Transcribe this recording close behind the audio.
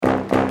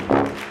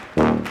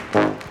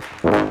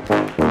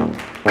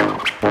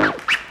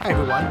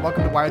and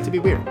welcome to Wired to be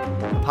Weird,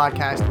 a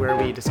podcast where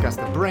we discuss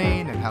the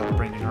brain and how the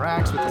brain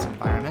interacts with its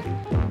environment.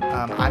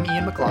 I'm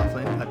Ian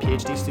McLaughlin, a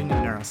PhD student in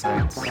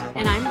neuroscience.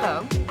 And I'm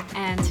Bo,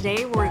 and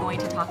today we're going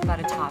to talk about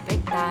a topic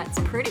that's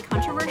pretty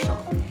controversial.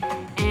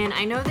 And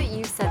I know that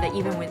you said that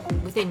even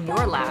within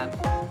your lab,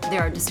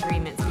 there are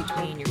disagreements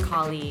between your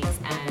colleagues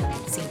and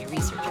senior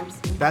researchers.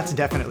 That's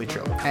definitely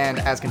true. And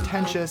as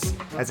contentious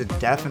as it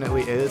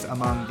definitely is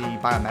among the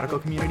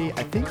biomedical community,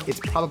 I think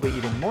it's probably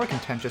even more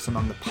contentious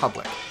among the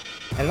public.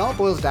 And it all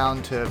boils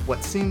down to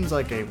what seems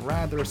like a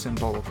rather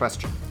simple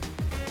question.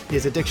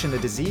 Is addiction a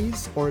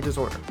disease or a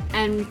disorder?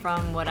 And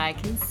from what I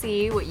can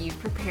see, what you've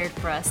prepared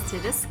for us to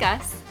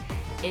discuss,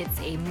 it's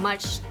a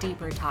much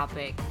deeper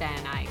topic than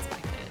I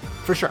expected.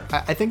 For sure.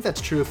 I think that's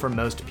true for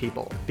most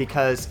people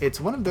because it's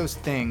one of those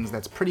things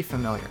that's pretty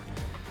familiar.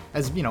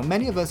 As you know,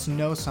 many of us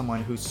know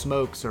someone who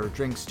smokes or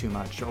drinks too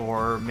much,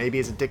 or maybe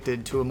is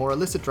addicted to a more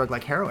illicit drug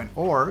like heroin,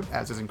 or,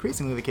 as is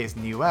increasingly the case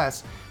in the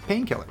US,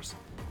 painkillers.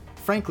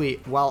 Frankly,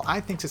 while I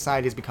think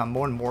society has become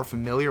more and more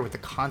familiar with the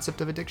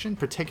concept of addiction,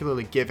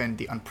 particularly given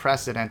the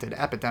unprecedented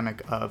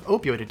epidemic of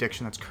opioid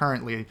addiction that's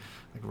currently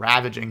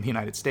ravaging the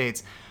United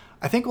States,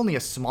 I think only a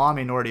small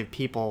minority of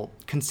people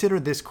consider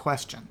this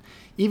question,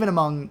 even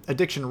among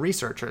addiction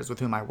researchers with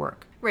whom I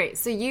work. Right,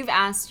 so you've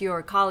asked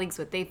your colleagues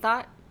what they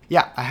thought?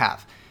 Yeah, I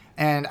have.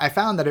 And I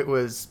found that it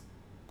was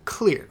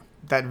clear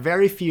that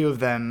very few of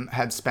them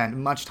had spent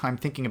much time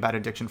thinking about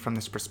addiction from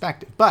this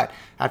perspective. But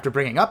after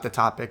bringing up the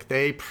topic,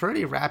 they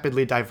pretty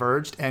rapidly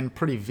diverged and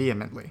pretty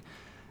vehemently.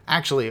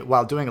 Actually,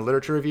 while doing a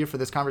literature review for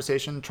this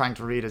conversation, trying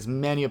to read as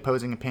many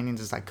opposing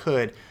opinions as I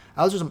could,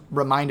 I was just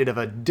reminded of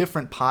a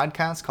different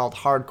podcast called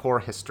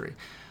Hardcore History.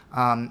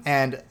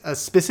 And a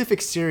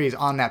specific series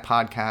on that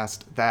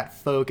podcast that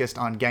focused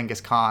on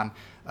Genghis Khan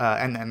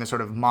and the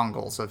sort of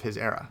Mongols of his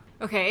era.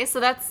 Okay, so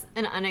that's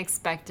an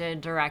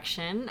unexpected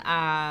direction.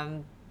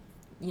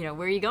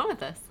 Where are you going with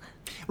this?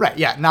 Right,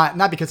 yeah,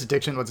 not because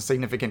addiction was a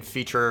significant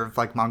feature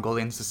of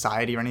Mongolian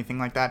society or anything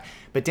like that,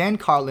 but Dan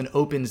Carlin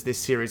opens this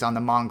series on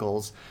the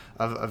Mongols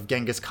of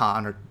Genghis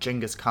Khan, or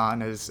Genghis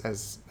Khan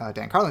as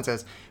Dan Carlin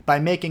says, by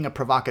making a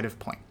provocative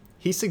point.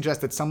 He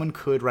suggests that someone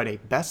could write a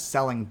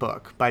best-selling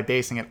book by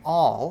basing it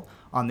all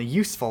on the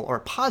useful or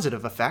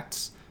positive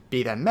effects,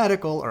 be that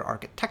medical or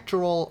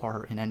architectural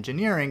or in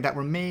engineering, that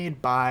were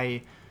made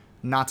by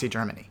Nazi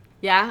Germany.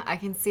 Yeah, I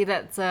can see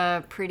that's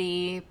a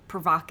pretty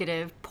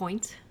provocative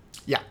point.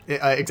 Yeah,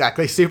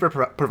 exactly. Super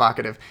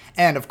provocative.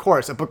 And of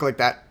course, a book like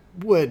that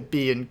would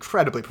be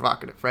incredibly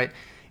provocative, right?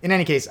 In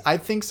any case, I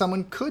think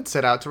someone could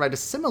set out to write a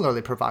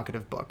similarly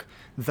provocative book,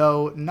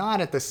 though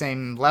not at the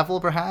same level,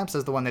 perhaps,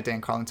 as the one that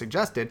Dan Carlin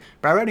suggested,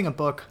 by writing a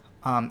book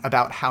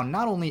about how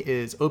not only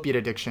is opiate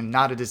addiction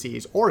not a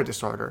disease or a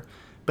disorder,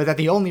 but that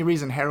the only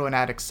reason heroin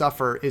addicts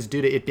suffer is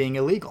due to it being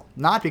illegal,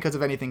 not because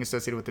of anything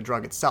associated with the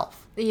drug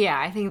itself. Yeah,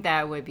 I think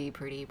that would be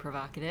pretty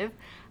provocative.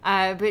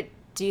 But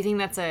do you think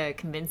that's a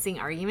convincing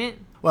argument?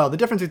 Well, the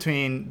difference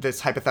between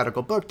this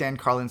hypothetical book Dan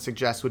Carlin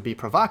suggests would be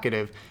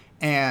provocative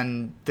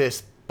and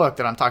this book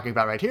that I'm talking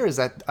about right here is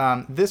that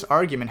this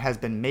argument has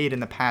been made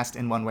in the past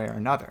in one way or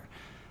another.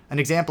 An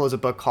example is a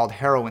book called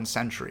Heroin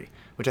Century,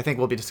 which I think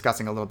we'll be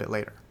discussing a little bit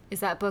later. Is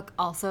that book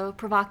also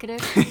provocative?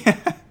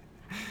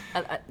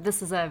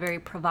 This is a very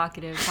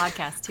provocative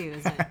podcast too,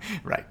 isn't it?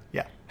 Right,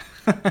 yeah.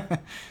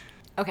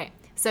 Okay,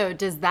 so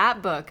does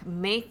that book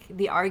make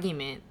the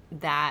argument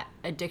that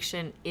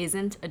addiction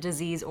isn't a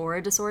disease or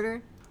a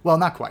disorder? Well,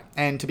 not quite.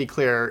 And to be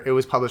clear, it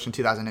was published in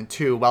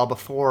 2002, well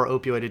before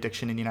opioid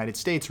addiction in the United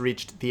States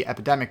reached the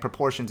epidemic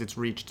proportions it's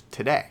reached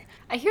today.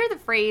 I hear the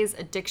phrase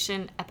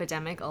addiction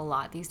epidemic a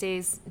lot these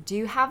days. Do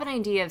you have an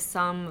idea of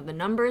some of the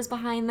numbers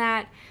behind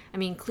that? I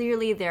mean,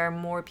 clearly there are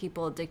more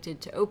people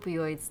addicted to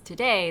opioids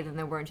today than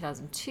there were in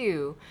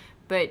 2002,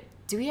 but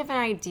do we have an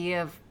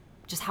idea of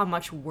just how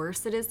much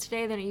worse it is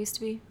today than it used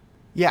to be?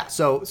 Yeah,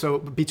 so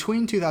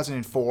between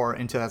 2004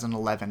 and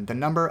 2011, the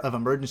number of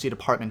emergency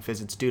department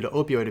visits due to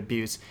opioid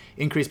abuse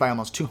increased by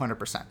almost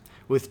 200%,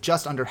 with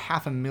just under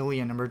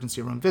 500,000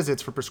 emergency room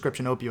visits for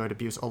prescription opioid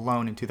abuse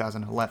alone in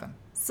 2011.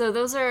 So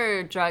those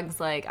are drugs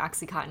like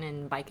Oxycontin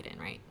and Vicodin,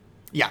 right?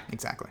 Yeah,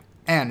 exactly.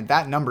 And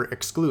that number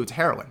excludes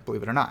heroin,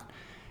 believe it or not.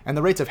 And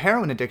the rates of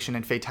heroin addiction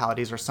and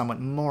fatalities are somewhat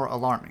more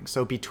alarming.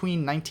 So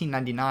between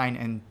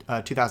 1999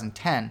 and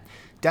 2010,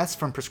 deaths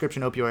from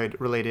prescription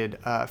opioid-related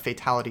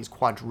fatalities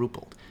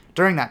quadrupled.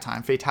 During that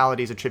time,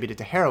 fatalities attributed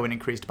to heroin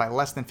increased by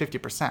less than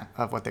 50%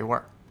 of what they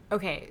were.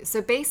 Okay,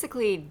 so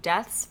basically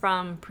deaths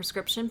from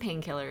prescription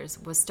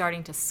painkillers was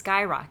starting to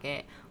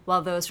skyrocket,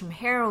 while those from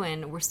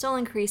heroin were still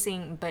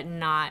increasing, but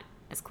not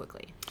as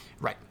quickly.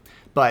 Right.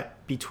 But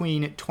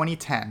between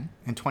 2010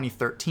 and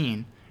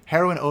 2013,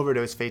 heroin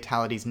overdose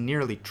fatalities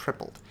nearly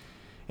tripled.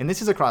 And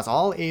this is across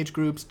all age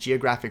groups,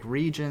 geographic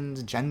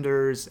regions,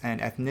 genders, and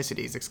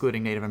ethnicities,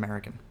 excluding Native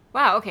American.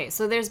 Wow, okay,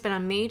 so there's been a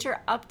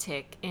major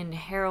uptick in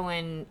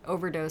heroin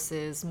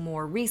overdoses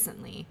more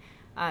recently.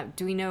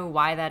 Do we know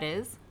why that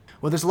is?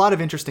 Well, there's a lot of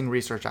interesting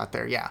research out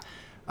there, yeah.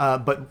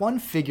 But one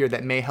figure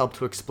that may help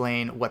to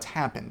explain what's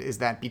happened is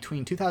that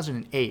between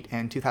 2008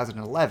 and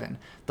 2011,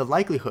 the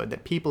likelihood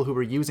that people who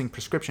were using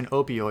prescription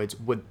opioids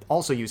would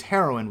also use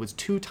heroin was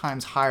 2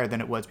 times higher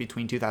than it was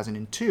between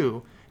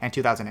 2002 and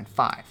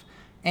 2005.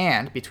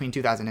 And between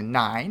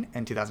 2009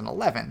 and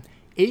 2011,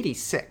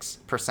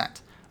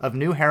 86% of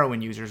new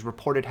heroin users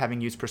reported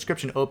having used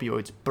prescription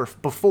opioids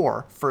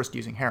before first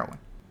using heroin.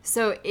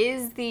 So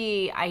is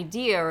the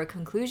idea or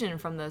conclusion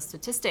from those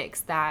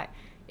statistics that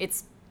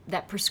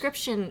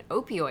prescription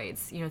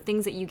opioids,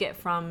 things that you get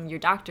from your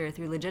doctor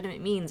through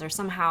legitimate means, are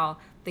somehow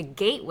the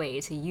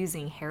gateway to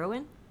using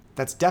heroin?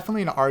 That's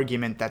definitely an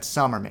argument that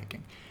some are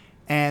making.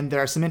 And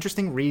there are some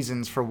interesting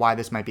reasons for why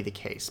this might be the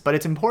case. But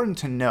it's important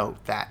to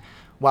note that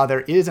while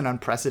there is an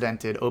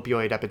unprecedented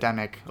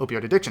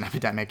opioid addiction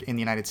epidemic in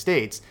the United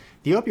States,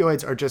 the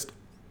opioids are just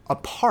a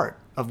part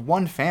of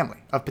one family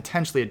of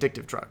potentially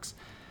addictive drugs.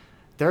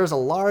 There is a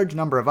large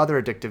number of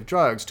other addictive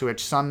drugs to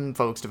which some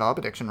folks develop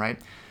addiction, right?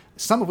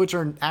 Some of which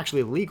are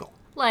actually illegal.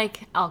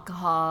 Like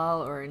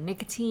alcohol or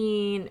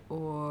nicotine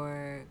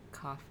or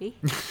coffee.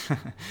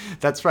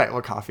 That's right.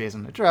 Well, coffee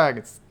isn't a drug.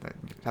 It's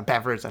a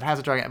beverage that has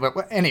a drug.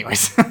 But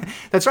anyways,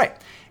 that's right.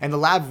 And the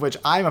lab of which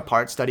I'm a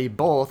part study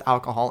both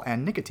alcohol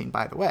and nicotine,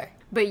 by the way.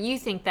 But you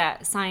think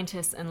that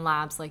scientists in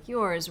labs like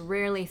yours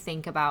rarely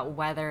think about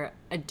whether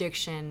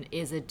addiction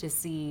is a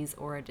disease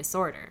or a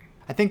disorder.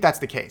 I think that's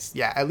the case,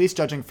 yeah, at least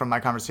judging from my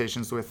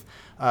conversations with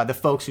the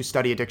folks who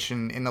study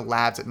addiction in the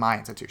labs at my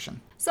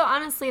institution. So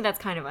honestly, that's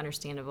kind of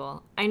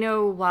understandable. I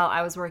know while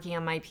I was working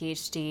on my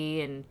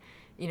PhD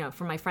and,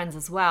 for my friends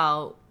as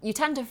well, you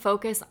tend to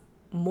focus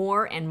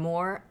more and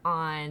more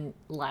on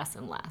less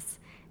and less.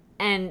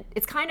 And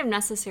it's kind of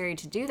necessary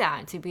to do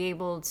that, to be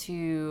able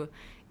to,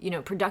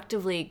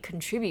 productively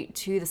contribute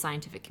to the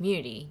scientific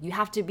community. You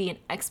have to be an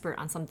expert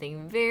on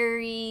something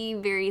very,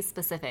 very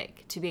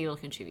specific to be able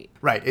to contribute.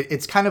 Right.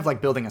 It's kind of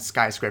like building a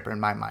skyscraper in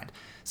my mind.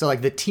 So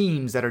like the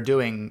teams that are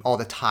doing all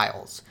the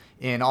tiles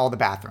in all the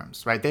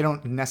bathrooms, right? They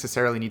don't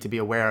necessarily need to be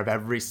aware of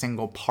every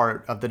single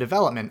part of the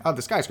development of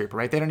the skyscraper,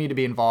 right? They don't need to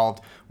be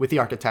involved with the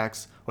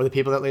architects or the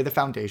people that lay the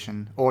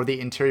foundation or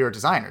the interior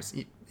designers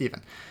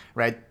even,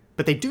 right?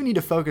 But they do need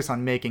to focus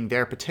on making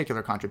their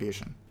particular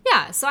contribution.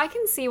 Yeah, so I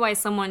can see why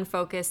someone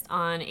focused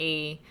on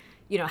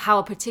how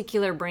a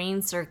particular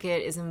brain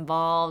circuit is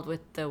involved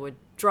with the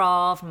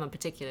withdrawal from a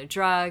particular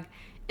drug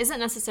isn't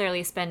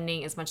necessarily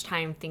spending as much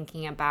time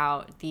thinking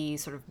about the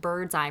sort of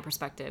bird's eye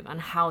perspective on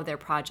how their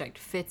project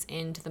fits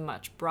into the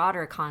much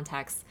broader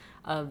context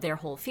of their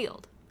whole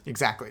field.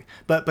 Exactly.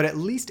 But at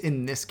least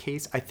in this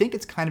case, I think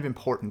it's kind of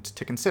important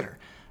to consider.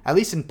 At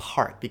least in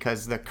part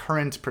because the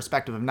current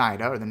perspective of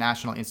NIDA, or the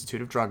National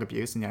Institute of Drug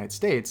Abuse in the United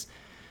States,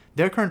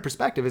 their current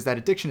perspective is that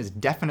addiction is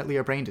definitely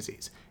a brain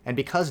disease. And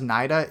because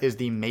NIDA is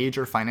the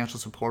major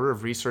financial supporter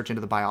of research into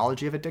the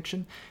biology of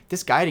addiction,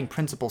 this guiding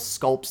principle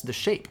sculpts the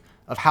shape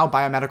of how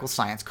biomedical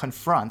science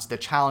confronts the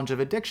challenge of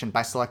addiction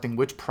by selecting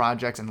which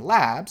projects and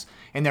labs,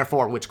 and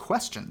therefore which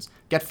questions,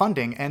 get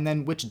funding and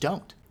then which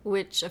don't.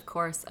 Which, of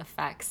course,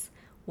 affects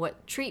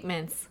what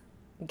treatments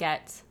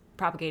get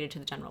propagated to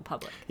the general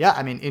public. Yeah,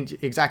 I mean,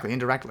 exactly,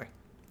 indirectly.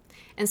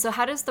 And so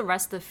how does the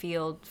rest of the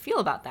field feel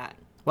about that?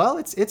 Well,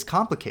 it's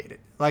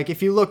complicated. Like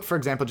if you look, for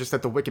example, just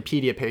at the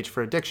Wikipedia page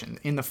for addiction,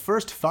 in the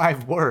first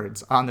 5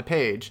 words on the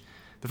page,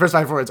 the first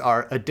 5 words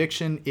are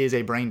addiction is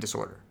a brain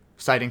disorder,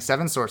 citing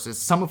 7 sources,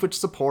 some of which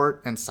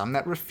support and some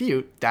that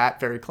refute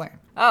that very claim.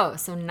 Oh,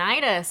 so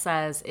NIDA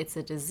says it's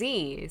a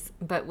disease,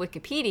 but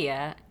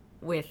Wikipedia,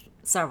 with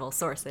several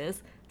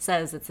sources,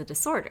 says it's a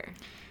disorder.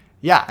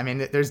 Yeah, I mean,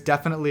 there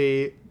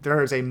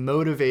is a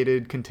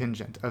motivated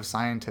contingent of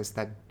scientists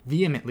that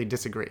vehemently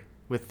disagree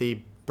with the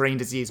brain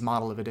disease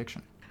model of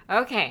addiction.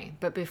 Okay,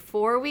 but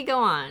before we go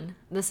on,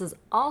 this is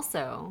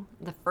also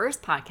the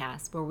first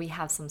podcast where we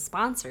have some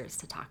sponsors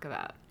to talk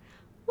about.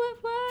 What?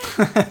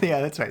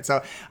 Yeah, that's right.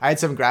 So I had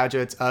some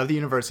graduates of the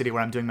university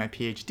where I'm doing my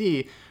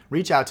PhD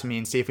reach out to me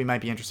and see if we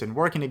might be interested in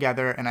working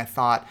together, and I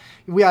thought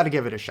we ought to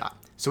give it a shot.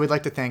 So we'd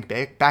like to thank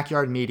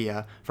Backyard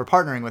Media for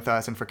partnering with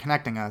us and for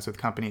connecting us with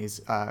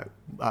companies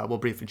we'll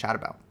briefly chat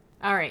about.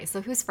 All right,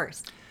 so who's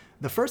first?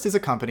 The first is a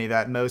company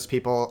that most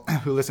people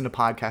who listen to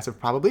podcasts have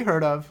probably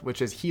heard of,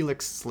 which is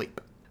Helix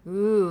Sleep.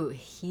 Ooh,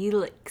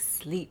 Helix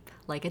Sleep.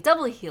 Like a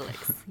double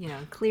helix,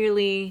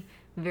 clearly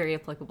very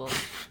applicable.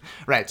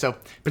 Right. So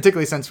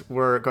particularly since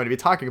we're going to be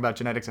talking about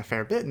genetics a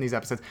fair bit in these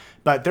episodes,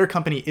 but their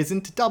company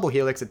isn't double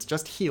helix, it's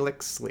just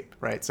Helix Sleep,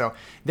 right? So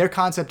their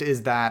concept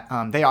is that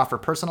they offer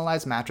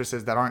personalized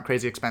mattresses that aren't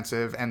crazy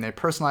expensive, and they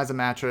personalize the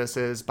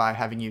mattresses by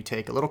having you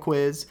take a little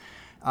quiz,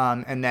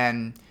 and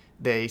then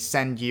they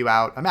send you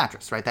out a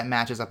mattress, right, that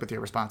matches up with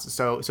your responses.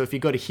 So if you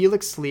go to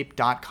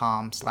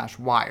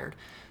helixsleep.com/wired,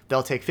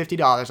 they'll take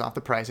 $50 off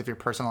the price of your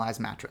personalized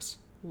mattress.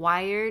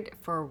 Wired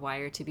for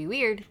Wired to be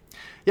Weird.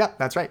 Yeah,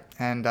 that's right.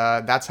 And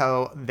that's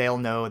how they'll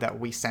know that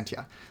we sent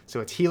you.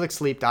 So it's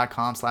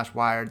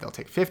helixsleep.com/wired. They'll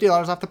take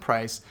 $50 off the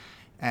price,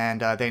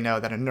 and they know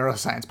that a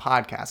neuroscience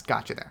podcast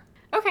got you there.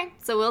 Okay,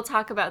 so we'll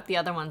talk about the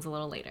other ones a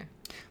little later.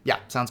 Yeah,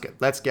 sounds good.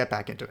 Let's get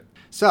back into it.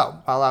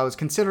 So, while I was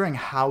considering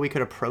how we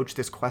could approach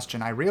this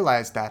question, I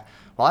realized that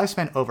while I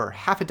spent over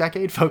half a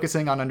decade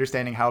focusing on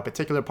understanding how a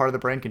particular part of the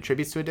brain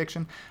contributes to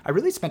addiction, I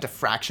really spent a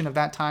fraction of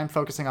that time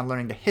focusing on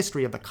learning the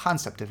history of the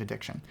concept of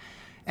addiction.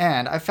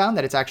 And I found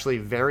that it's actually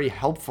very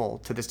helpful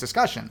to this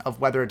discussion of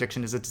whether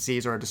addiction is a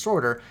disease or a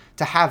disorder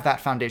to have that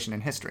foundation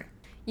in history.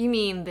 You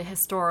mean the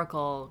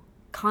historical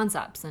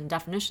concepts and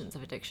definitions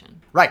of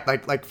addiction? Right,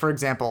 like for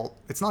example,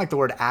 it's not like the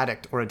word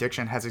addict or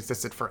addiction has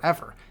existed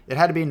forever. It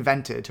had to be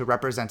invented to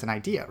represent an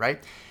idea,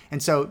 right?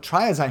 And so,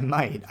 try as I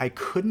might, I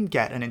couldn't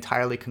get an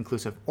entirely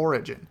conclusive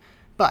origin.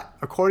 But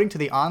according to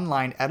the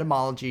online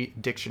etymology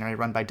dictionary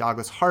run by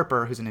Douglas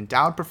Harper, who's an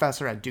endowed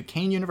professor at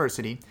Duquesne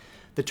University,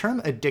 the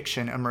term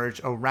addiction emerged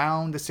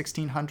around the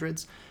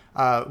 1600s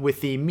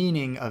with the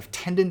meaning of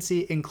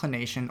tendency,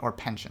 inclination, or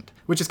penchant,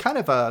 which is kind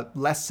of a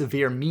less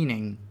severe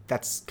meaning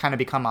that's kind of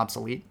become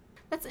obsolete.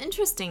 That's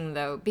interesting,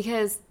 though,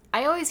 because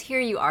I always hear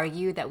you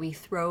argue that we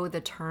throw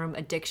the term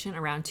addiction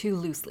around too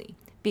loosely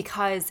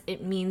because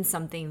it means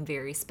something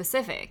very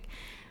specific.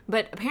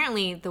 But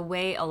apparently, the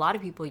way a lot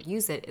of people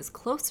use it is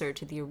closer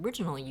to the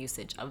original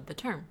usage of the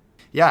term.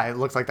 Yeah, it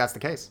looks like that's the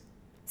case.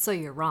 So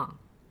you're wrong.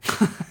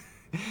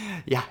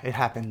 Yeah, it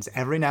happens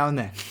every now and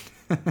then.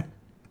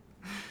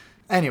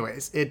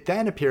 Anyways, it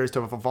then appears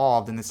to have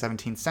evolved in the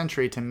 17th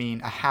century to mean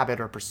a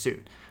habit or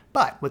pursuit.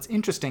 But what's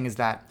interesting is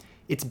that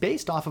it's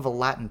based off of a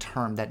Latin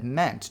term that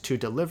meant to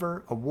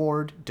deliver,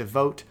 award,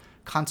 devote,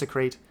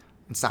 consecrate,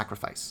 and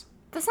sacrifice.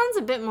 That sounds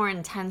a bit more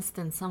intense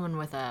than someone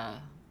with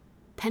a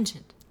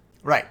penchant.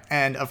 Right,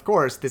 and of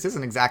course, this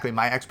isn't exactly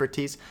my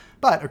expertise,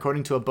 but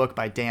according to a book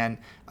by Dan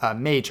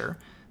Major,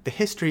 the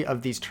history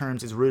of these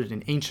terms is rooted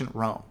in ancient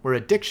Rome, where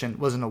addiction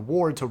was an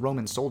award to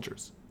Roman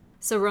soldiers.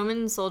 So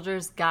Roman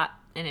soldiers got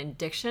an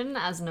addiction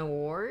as an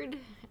award?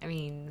 I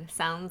mean,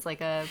 sounds like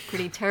a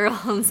pretty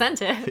terrible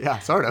incentive. Yeah,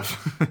 sort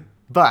of.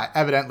 But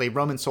evidently,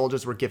 Roman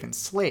soldiers were given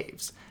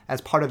slaves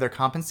as part of their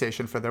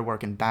compensation for their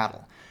work in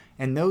battle.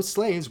 And those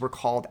slaves were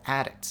called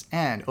addicts.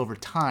 And over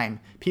time,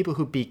 people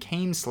who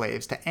became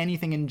slaves to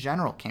anything in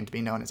general came to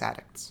be known as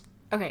addicts.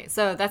 Okay,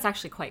 so that's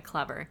actually quite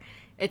clever.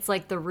 It's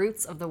like the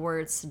roots of the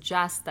word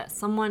suggest that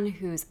someone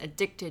who's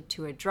addicted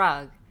to a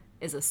drug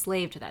is a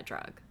slave to that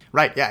drug.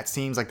 Right, yeah, it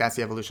seems like that's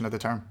the evolution of the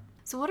term.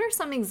 So what are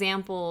some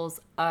examples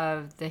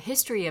of the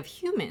history of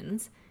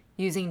humans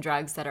using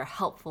drugs that are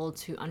helpful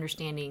to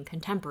understanding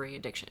contemporary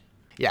addiction?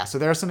 Yeah, so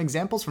there are some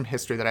examples from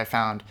history that I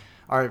found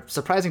are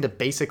surprising to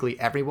basically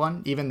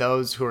everyone, even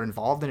those who are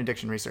involved in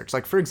addiction research.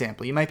 Like, for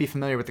example, you might be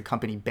familiar with the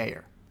company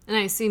Bayer. And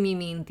I assume you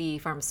mean the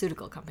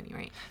pharmaceutical company,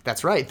 right?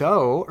 That's right,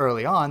 though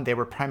early on they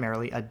were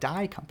primarily a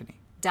dye company.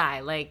 Dye,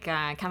 like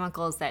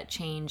chemicals that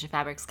change a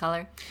fabric's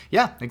color?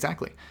 Yeah,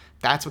 exactly.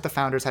 That's what the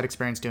founders had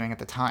experience doing at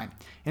the time.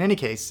 In any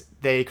case,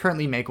 they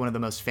currently make one of the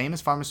most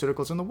famous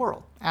pharmaceuticals in the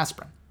world,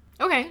 aspirin.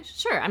 Okay,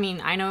 sure. I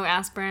mean, I know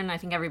aspirin. I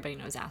think everybody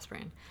knows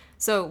aspirin.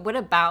 So what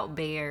about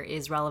Bayer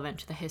is relevant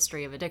to the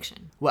history of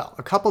addiction? Well,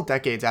 a couple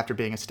decades after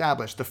being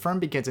established, the firm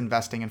begins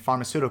investing in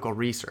pharmaceutical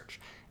research.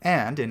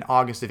 And in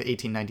August of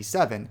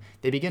 1897,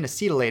 they begin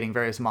acetylating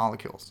various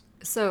molecules.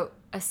 So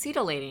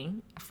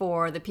acetylating,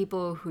 for the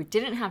people who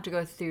didn't have to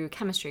go through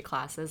chemistry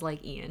classes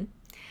like Ian,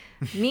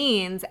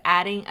 means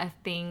adding a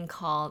thing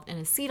called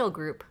an acetyl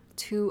group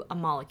to a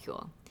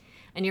molecule.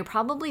 And you're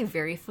probably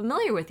very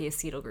familiar with the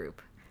acetyl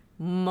group,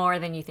 more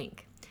than you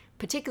think.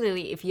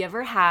 Particularly if you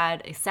ever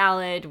had a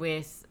salad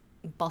with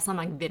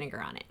balsamic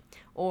vinegar on it,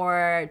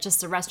 or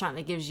just a restaurant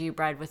that gives you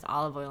bread with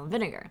olive oil and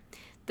vinegar.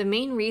 The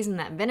main reason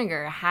that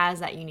vinegar has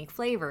that unique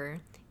flavor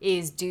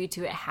is due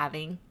to it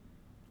having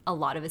a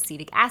lot of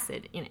acetic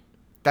acid in it.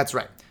 That's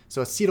right.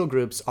 So acetyl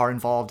groups are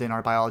involved in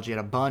our biology at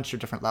a bunch of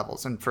different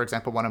levels. And for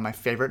example, one of my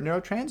favorite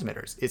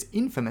neurotransmitters is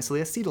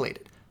infamously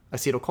acetylated,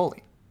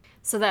 acetylcholine.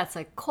 So that's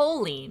a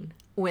choline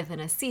with an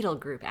acetyl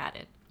group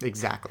added.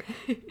 Exactly.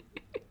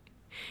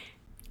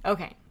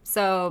 Okay,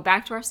 so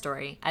back to our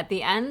story. At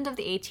the end of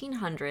the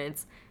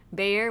 1800s,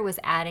 Bayer was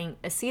adding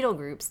acetyl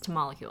groups to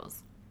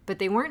molecules. But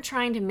they weren't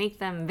trying to make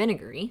them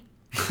vinegary.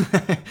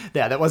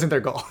 Yeah, that wasn't their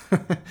goal.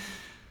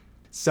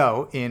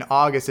 So, in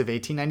August of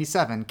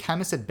 1897,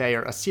 chemists at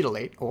Bayer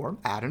acetylate, or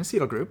add an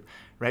acetyl group,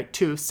 right,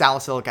 to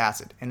salicylic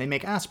acid, and they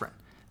make aspirin.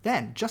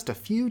 Then, just a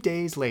few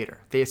days later,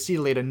 they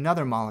acetylate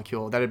another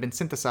molecule that had been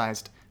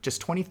synthesized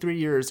just 23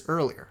 years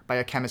earlier by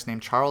a chemist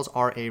named Charles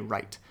R.A.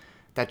 Wright.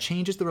 That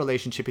changes the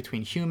relationship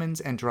between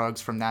humans and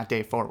drugs from that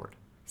day forward.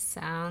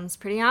 Sounds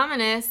pretty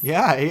ominous.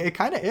 Yeah, it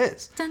kind of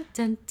is. Dun,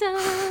 dun,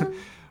 dun.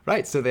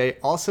 Right, so they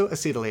also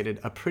acetylated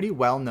a pretty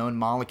well-known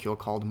molecule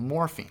called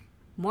morphine.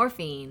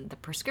 Morphine, the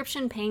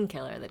prescription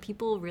painkiller that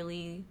people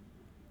really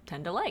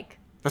tend to like.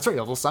 That's right,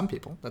 well, some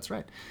people, that's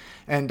right.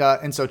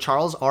 And so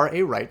Charles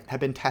R.A. Wright had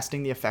been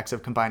testing the effects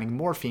of combining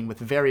morphine with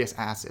various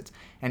acids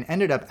and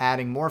ended up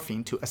adding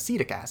morphine to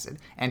acetic acid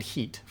and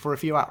heat for a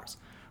few hours.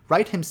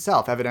 Wright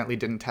himself evidently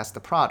didn't test the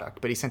product,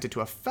 but he sent it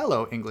to a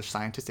fellow English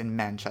scientist in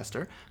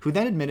Manchester, who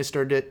then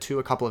administered it to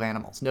a couple of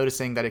animals,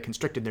 noticing that it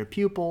constricted their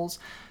pupils,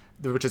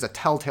 which is a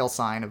telltale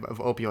sign of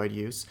opioid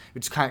use,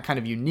 which is kind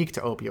of unique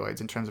to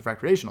opioids in terms of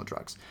recreational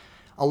drugs.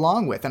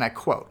 Along with, and I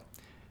quote,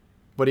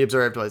 What he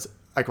observed was,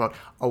 I quote,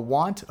 a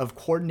want of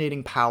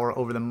coordinating power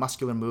over the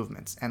muscular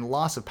movements and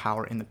loss of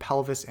power in the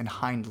pelvis and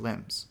hind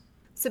limbs.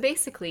 So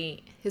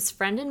basically, his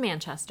friend in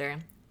Manchester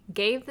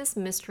gave this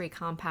mystery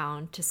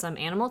compound to some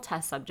animal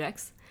test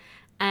subjects,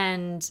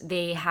 and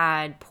they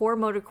had poor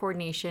motor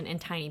coordination and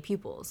tiny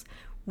pupils,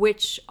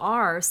 which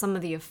are some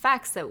of the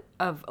effects of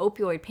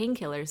opioid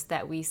painkillers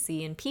that we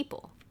see in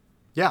people.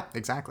 Yeah,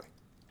 exactly.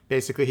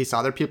 Basically, he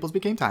saw their pupils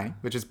became tiny,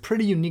 which is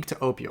pretty unique to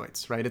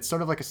opioids, right? It's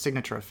sort of like a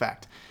signature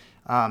effect.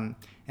 And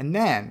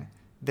then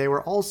they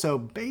were also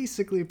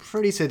basically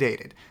pretty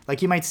sedated,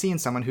 like you might see in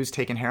someone who's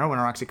taken heroin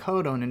or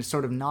oxycodone and is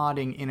sort of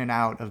nodding in and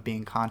out of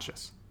being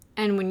conscious.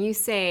 And when you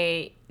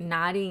say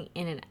nodding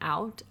in and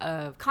out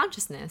of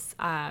consciousness,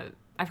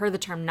 I've heard the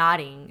term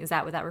nodding. Is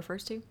that what that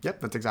refers to?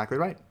 Yep, that's exactly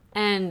right.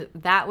 And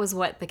that was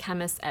what the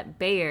chemists at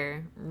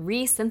Bayer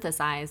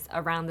resynthesized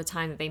around the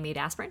time that they made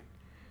aspirin.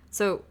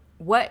 So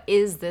what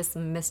is this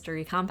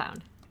mystery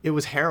compound? It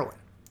was heroin.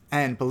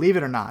 And believe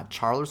it or not,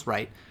 Charles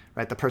Wright,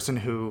 the person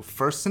who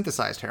first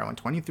synthesized heroin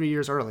 23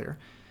 years earlier,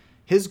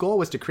 his goal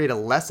was to create a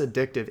less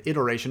addictive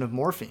iteration of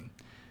morphine.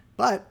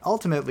 But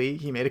ultimately,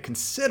 he made a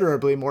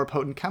considerably more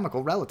potent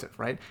chemical relative,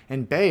 right?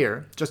 And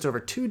Bayer, just over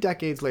 2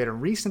 decades later,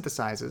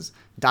 resynthesizes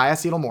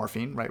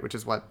diacetylmorphine, right, which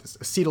is what this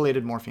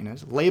acetylated morphine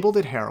is, labeled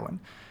it heroin,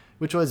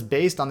 which was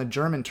based on the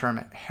German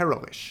term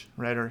heroisch,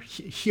 right, or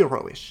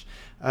heroisch.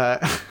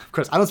 Of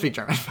course, I don't speak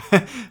German,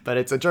 but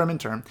it's a German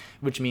term,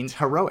 which means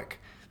heroic.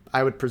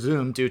 I would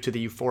presume due to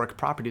the euphoric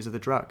properties of the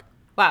drug.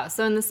 Wow,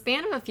 so in the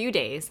span of a few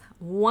days,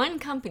 one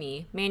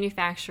company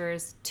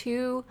manufactures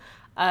 2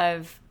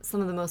 of some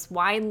of the most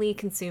widely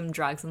consumed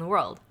drugs in the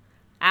world,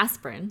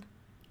 aspirin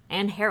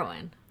and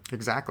heroin.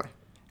 Exactly.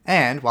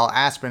 And while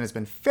aspirin has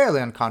been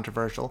fairly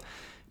uncontroversial,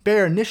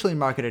 Bayer initially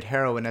marketed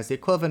heroin as the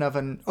equivalent of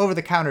an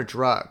over-the-counter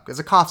drug, as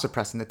a cough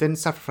suppressant that didn't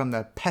suffer from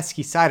the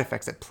pesky side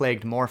effects that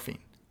plagued morphine.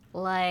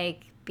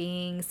 Like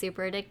being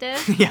super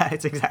addictive? Yeah,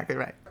 it's exactly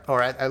right.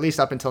 Or at least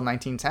up until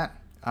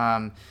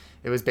 1910.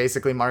 It was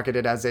basically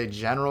marketed as a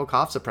general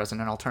cough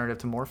suppressant, an alternative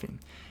to morphine.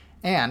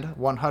 And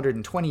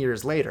 120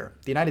 years later,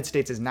 the United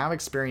States is now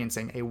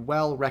experiencing a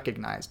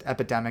well-recognized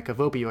epidemic of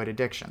opioid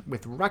addiction,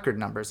 with record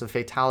numbers of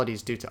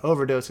fatalities due to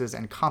overdoses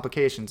and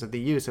complications of the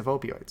use of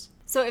opioids.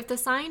 So if the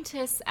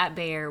scientists at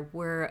Bayer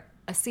were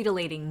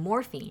acetylating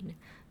morphine,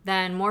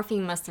 then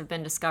morphine must have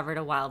been discovered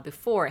a while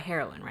before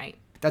heroin, right?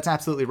 That's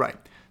absolutely right.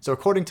 So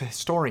according to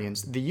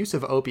historians, the use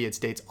of opiates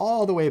dates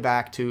all the way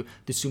back to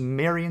the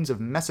Sumerians of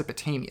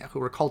Mesopotamia, who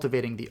were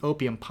cultivating the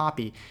opium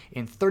poppy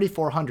in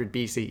 3400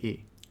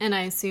 BCE. And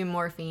I assume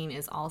morphine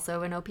is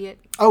also an opiate?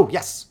 Oh,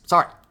 yes.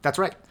 Sorry. That's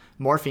right.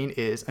 Morphine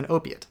is an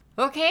opiate.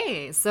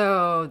 Okay,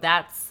 so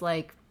that's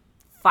like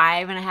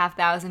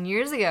 5,500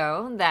 years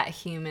ago that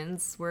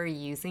humans were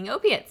using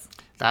opiates.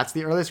 That's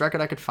the earliest record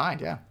I could find,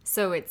 yeah.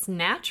 So it's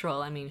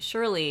natural. I mean,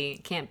 surely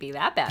it can't be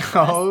that bad for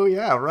us. Oh,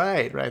 yeah,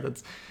 right.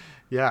 That's,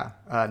 yeah.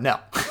 No,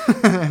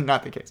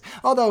 not the case.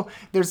 Although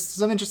there's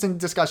some interesting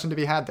discussion to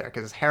be had there,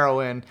 because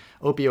heroin,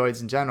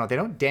 opioids in general, they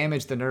don't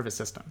damage the nervous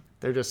system.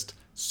 They're just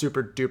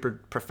super duper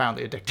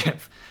profoundly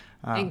addictive.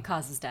 And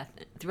causes death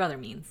through other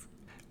means.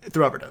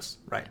 Through overdose,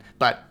 right.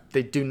 But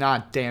they do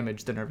not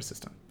damage the nervous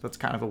system. That's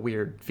kind of a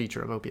weird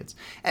feature of opiates.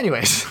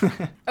 Anyways.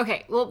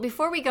 Okay, well,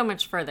 before we go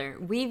much further,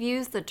 we've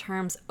used the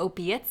terms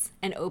opiates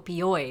and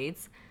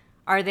opioids.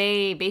 Are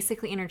they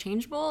basically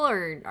interchangeable,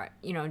 or,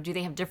 do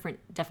they have different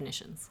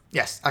definitions?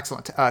 Yes,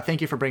 excellent.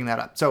 Thank you for bringing that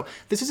up. So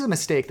this is a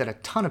mistake that a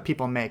ton of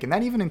people make, and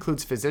that even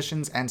includes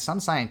physicians and some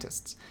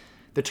scientists.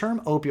 The term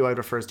opioid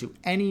refers to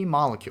any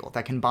molecule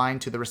that can bind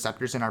to the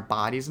receptors in our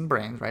bodies and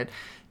brains, right,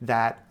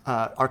 that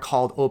are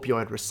called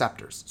opioid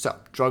receptors. So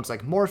drugs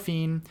like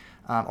morphine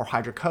or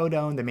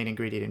hydrocodone, the main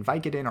ingredient in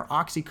Vicodin, or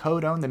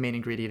oxycodone, the main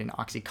ingredient in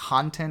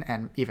OxyContin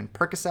and even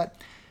Percocet,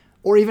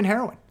 or even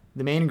heroin,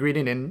 the main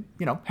ingredient in,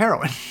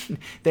 heroin.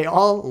 They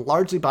all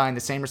largely bind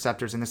the same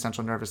receptors in the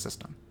central nervous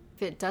system.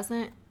 If it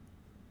doesn't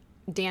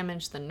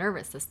damage the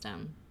nervous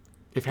system.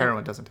 If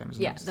heroin doesn't damage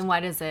the nervous system. Then why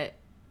does it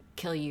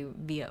kill you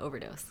via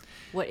overdose?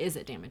 What is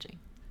it damaging?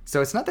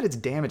 So it's not that it's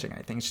damaging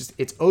anything. It's just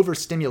it's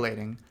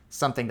overstimulating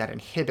something that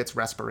inhibits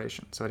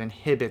respiration. So it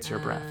inhibits your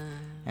breath.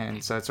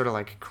 And so it's sort of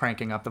like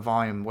cranking up the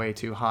volume way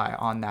too high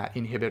on that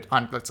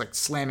it's like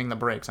slamming the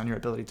brakes on your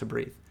ability to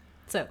breathe.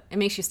 So it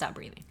makes you stop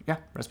breathing. Yeah,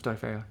 respiratory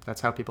failure.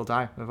 That's how people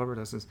die of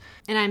overdoses.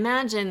 And I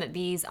imagine that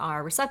these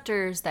are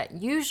receptors that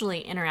usually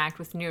interact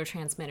with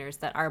neurotransmitters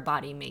that our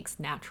body makes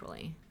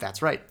naturally.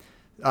 That's right.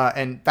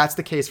 And that's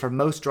the case for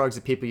most drugs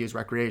that people use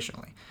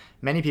recreationally.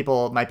 Many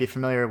people might be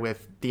familiar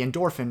with the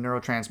endorphin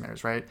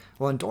neurotransmitters, right?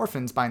 Well,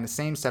 endorphins bind the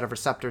same set of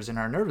receptors in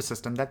our nervous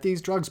system that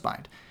these drugs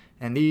bind.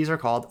 And these are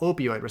called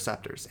opioid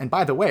receptors. And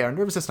by the way, our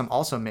nervous system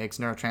also makes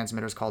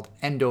neurotransmitters called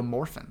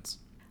endomorphins.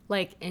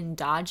 Like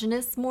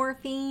endogenous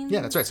morphine?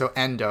 Yeah, that's right. So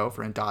endo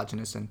for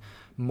endogenous and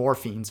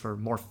morphines for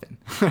morphin.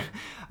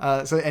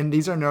 And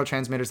these are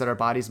neurotransmitters that our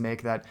bodies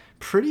make that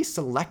pretty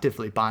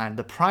selectively bind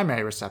the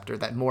primary receptor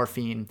that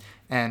morphine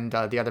and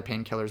the other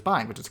painkillers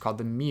bind, which is called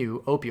the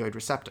mu opioid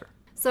receptor.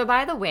 So,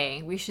 by the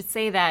way, we should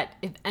say that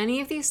if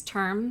any of these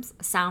terms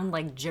sound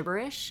like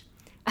gibberish,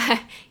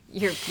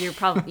 you're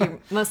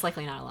most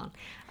likely not alone.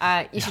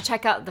 You should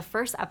check out the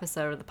first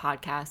episode of the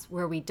podcast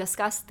where we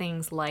discuss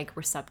things like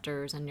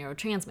receptors and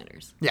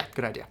neurotransmitters. Yeah,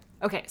 good idea.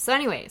 Okay, so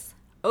anyways,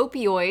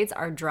 opioids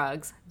are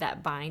drugs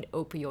that bind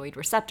opioid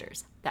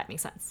receptors. That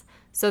makes sense.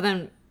 So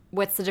then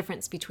what's the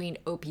difference between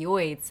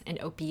opioids and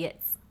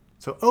opiates?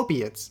 So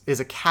opiates is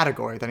a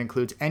category that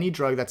includes any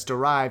drug that's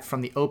derived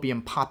from the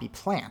opium poppy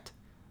plant,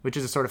 which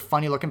is a sort of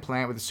funny-looking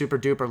plant with a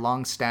super-duper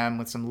long stem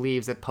with some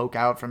leaves that poke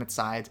out from its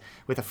sides,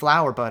 with a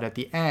flower bud at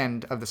the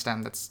end of the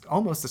stem that's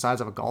almost the size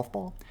of a golf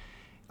ball.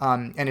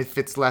 And if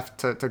it's left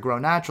to grow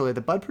naturally,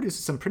 the bud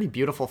produces some pretty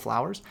beautiful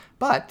flowers.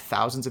 But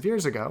thousands of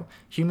years ago,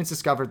 humans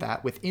discovered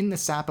that within the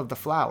sap of the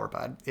flower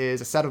bud is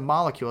a set of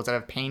molecules that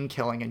have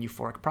pain-killing and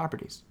euphoric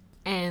properties.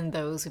 And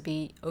those would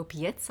be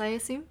opiates, I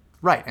assume?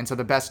 Right, and so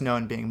the best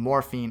known being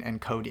morphine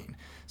and codeine.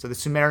 So the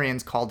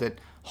Sumerians called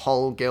it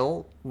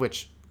Hulgil,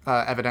 which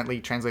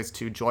evidently translates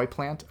to joy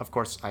plant. Of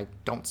course, I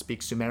don't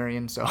speak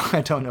Sumerian, so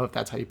I don't know if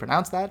that's how you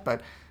pronounce that,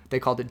 but they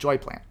called it joy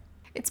plant.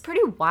 It's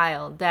pretty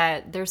wild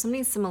that there's so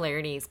many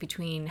similarities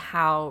between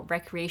how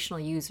recreational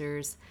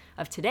users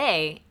of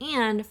today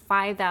and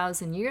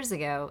 5,000 years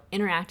ago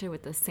interacted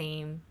with the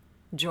same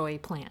joy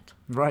plant.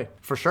 Right,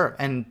 for sure.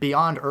 And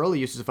beyond early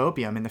uses of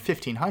opium, in the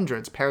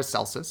 1500s,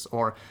 Paracelsus,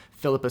 or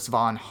Philippus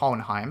von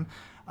Hohenheim,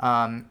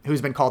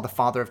 who's been called the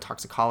father of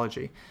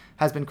toxicology,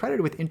 has been credited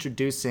with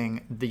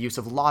introducing the use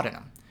of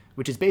laudanum,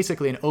 which is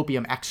basically an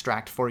opium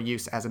extract for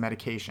use as a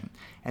medication.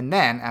 And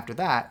then, after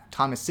that,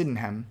 Thomas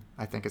Sydenham,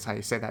 I think is how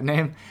you say that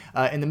name,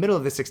 in the middle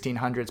of the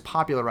 1600s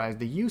popularized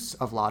the use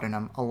of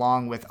laudanum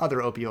along with other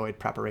opioid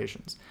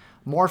preparations.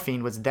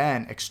 Morphine was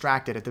then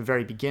extracted at the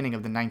very beginning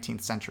of the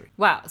 19th century.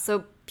 Wow,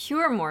 so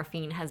pure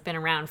morphine has been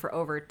around for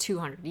over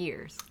 200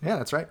 years. Yeah,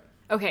 that's right.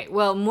 Okay,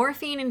 well,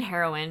 morphine and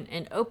heroin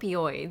and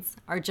opioids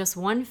are just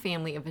one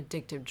family of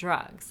addictive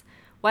drugs.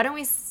 Why don't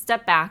we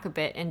step back a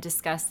bit and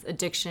discuss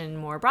addiction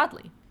more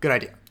broadly? Good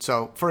idea.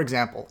 So, for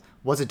example,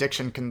 was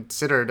addiction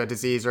considered a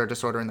disease or a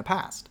disorder in the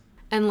past?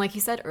 And like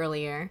you said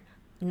earlier,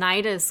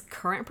 NIDA's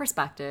current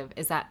perspective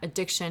is that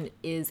addiction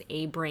is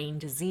a brain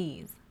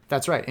disease.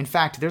 That's right. In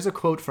fact, there's a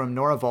quote from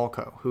Nora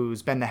Volkow,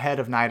 who's been the head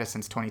of NIDA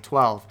since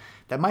 2012,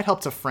 that might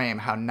help to frame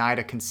how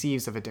NIDA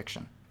conceives of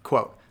addiction.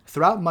 Quote,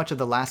 "Throughout much of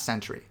the last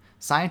century,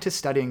 scientists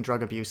studying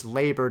drug abuse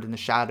labored in the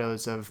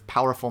shadows of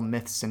powerful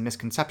myths and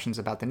misconceptions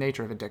about the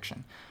nature of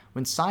addiction.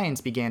 When science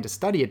began to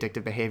study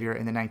addictive behavior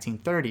in the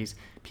 1930s,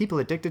 people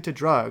addicted to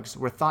drugs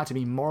were thought to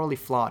be morally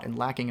flawed and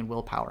lacking in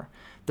willpower.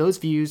 Those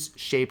views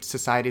shaped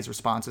society's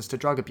responses to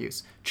drug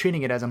abuse,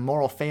 treating it as a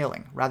moral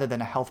failing rather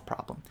than a health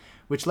problem,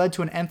 which led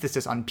to an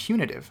emphasis on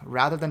punitive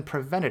rather than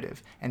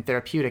preventative and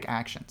therapeutic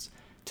actions.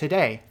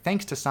 Today,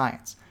 thanks to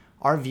science,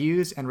 our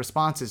views and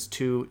responses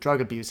to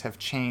drug abuse have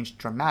changed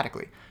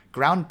dramatically.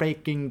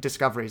 Groundbreaking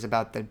discoveries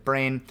about the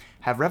brain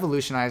have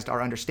revolutionized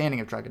our understanding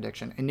of drug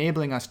addiction,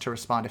 enabling us to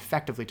respond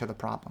effectively to the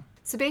problem."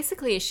 So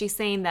basically, she's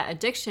saying that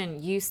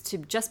addiction used to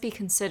just be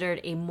considered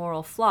a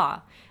moral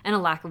flaw and a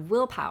lack of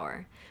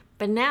willpower.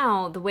 But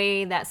now, the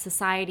way that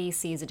society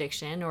sees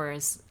addiction, or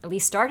has at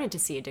least started to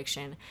see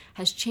addiction,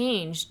 has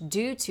changed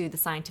due to the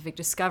scientific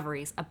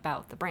discoveries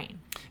about the brain.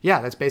 Yeah,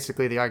 that's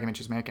basically the argument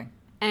she's making.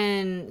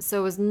 And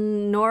so was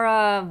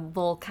Nora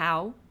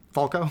Volkow?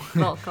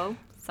 Volkow,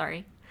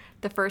 sorry,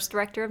 the first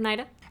director of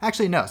NIDA?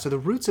 Actually, no. So the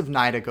roots of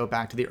NIDA go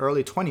back to the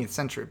early 20th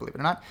century, believe it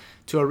or not,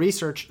 to a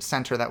research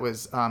center that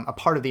was a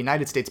part of the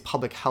United States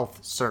Public Health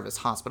Service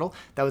Hospital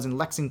that was in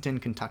Lexington,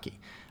 Kentucky.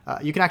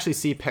 You can actually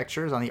see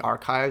pictures on the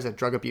archives at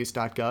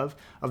drugabuse.gov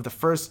of the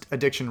first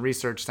Addiction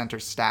Research Center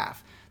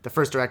staff, the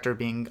first director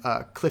being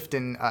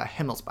Clifton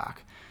Himmelsbach.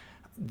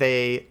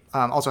 They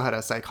also had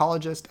a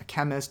psychologist, a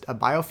chemist, a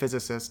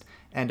biophysicist,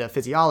 and a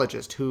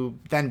physiologist who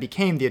then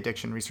became the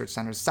Addiction Research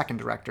Center's second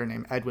director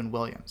named Edwin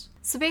Williams.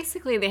 So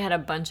basically, they had a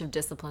bunch of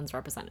disciplines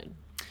represented.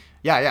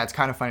 Yeah, it's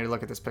kind of funny to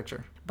look at this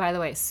picture. By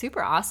the way,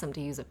 super awesome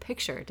to use a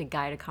picture to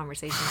guide a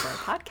conversation for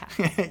our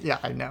podcast. Yeah,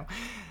 I know.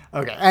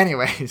 Okay,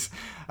 anyways,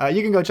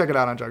 you can go check it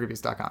out on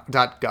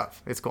drugabuse.gov.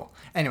 It's cool.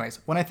 Anyways,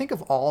 when I think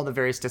of all the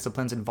various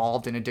disciplines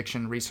involved in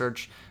addiction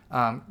research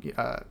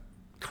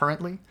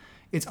currently,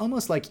 it's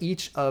almost like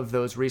each of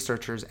those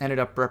researchers ended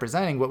up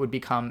representing what would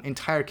become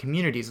entire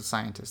communities of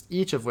scientists,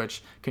 each of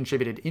which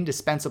contributed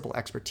indispensable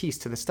expertise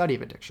to the study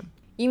of addiction.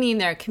 You mean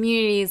there are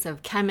communities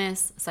of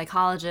chemists,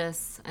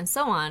 psychologists, and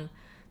so on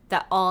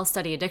that all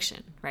study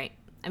addiction, right?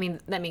 I mean,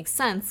 that makes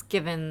sense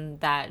given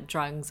that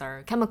drugs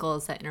are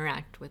chemicals that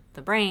interact with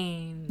the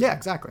brain. Yeah,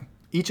 exactly.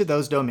 Each of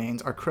those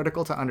domains are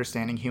critical to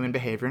understanding human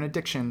behavior and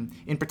addiction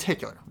in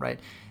particular, right?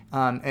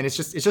 And it's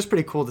just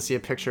pretty cool to see a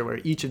picture where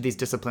each of these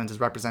disciplines is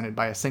represented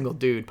by a single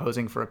dude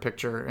posing for a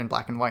picture in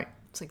black and white.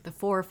 It's like the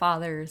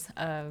forefathers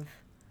of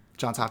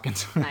Johns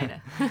Hopkins.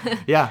 NIDA.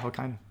 Yeah, what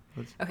kind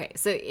of? Okay,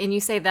 so, and you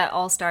say that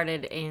all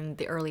started in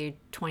the early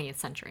 20th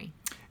century.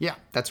 Yeah,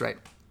 that's right.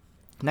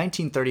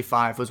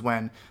 1935 was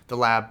when the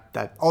lab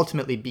that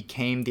ultimately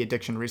became the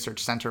Addiction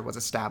Research Center was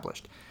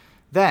established.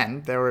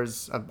 Then there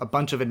was a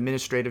bunch of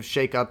administrative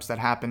shakeups that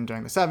happened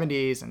during the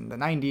 70s and the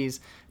 90s,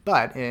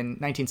 but in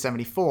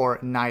 1974,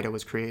 NIDA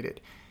was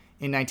created.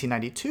 In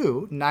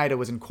 1992, NIDA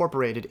was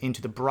incorporated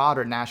into the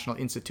broader National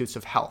Institutes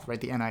of Health, right,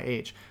 the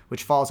NIH,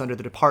 which falls under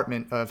the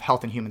Department of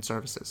Health and Human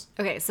Services.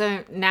 Okay,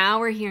 so now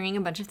we're hearing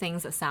a bunch of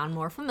things that sound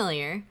more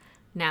familiar.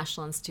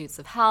 National Institutes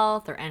of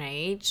Health, or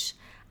NIH,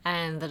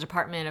 and the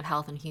Department of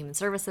Health and Human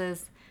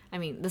Services. I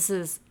mean, this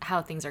is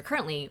how things are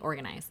currently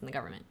organized in the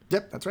government.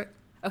 Yep, that's right.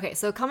 Okay,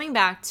 so coming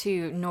back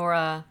to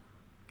Nora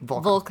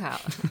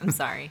Volkow. I'm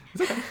sorry.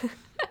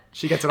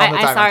 She gets it all the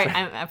time. Sorry,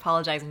 I'm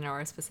apologizing to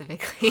Nora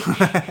specifically.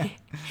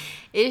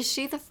 Is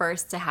she the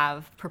first to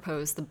have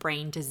proposed the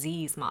brain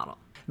disease model?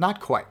 Not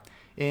quite.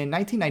 In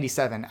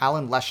 1997,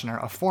 Alan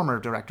Leshner, a former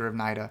director of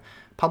NIDA,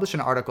 published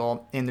an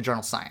article in the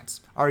journal Science,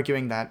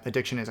 arguing that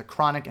addiction is a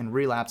chronic and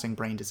relapsing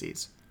brain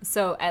disease.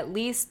 So at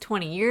least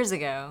 20 years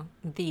ago,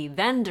 the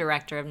then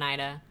director of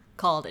NIDA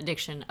called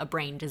addiction a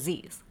brain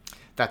disease.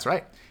 That's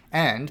right.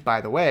 And,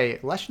 by the way,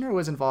 Leshner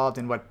was involved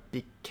in what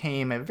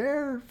became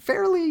a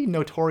fairly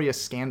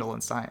notorious scandal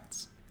in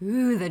science.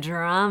 Ooh, the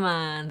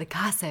drama, the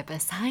gossip, a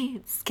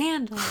science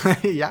scandal.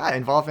 Yeah,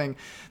 involving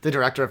the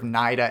director of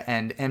NIDA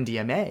and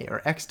MDMA,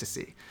 or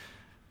ecstasy.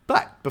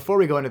 But before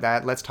we go into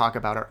that, let's talk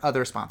about our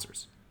other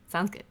sponsors.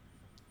 Sounds good.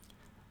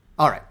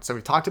 All right, so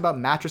we've talked about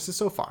mattresses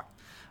so far.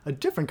 A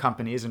different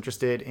company is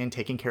interested in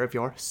taking care of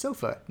your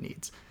sofa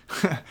needs.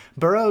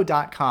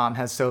 Burrow.com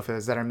has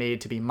sofas that are made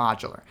to be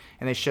modular,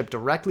 and they ship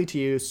directly to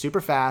you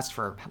super fast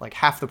for like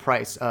half the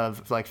price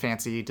of like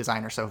fancy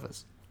designer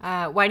sofas.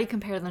 Why do you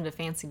compare them to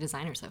fancy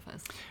designer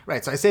sofas?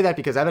 Right, so I say that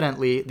because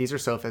evidently these are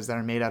sofas that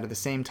are made out of the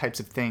same types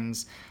of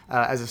things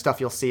as the stuff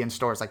you'll see in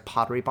stores like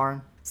Pottery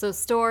Barn. So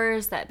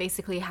stores that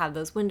basically have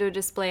those window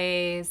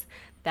displays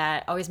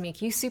that always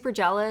make you super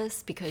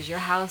jealous because your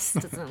house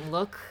doesn't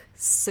look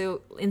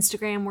so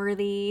Instagram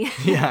worthy.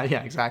 Yeah,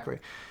 exactly.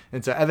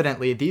 And so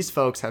evidently these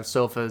folks have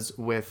sofas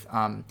with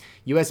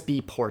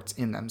USB ports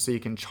in them, so you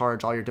can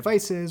charge all your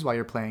devices while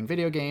you're playing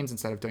video games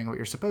instead of doing what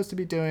you're supposed to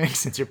be doing,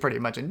 since you're pretty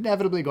much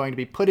inevitably going to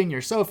be putting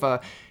your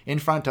sofa in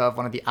front of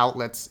one of the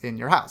outlets in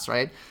your house,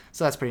 right?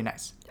 So that's pretty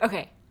nice.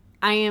 Okay,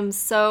 I am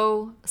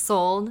so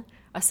sold.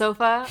 A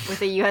sofa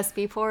with a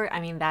USB port,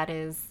 I mean, that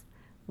is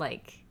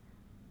like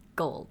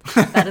gold.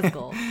 That is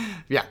gold.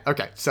 Yeah,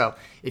 okay. So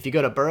if you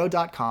go to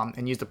Burrow.com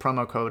and use the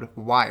promo code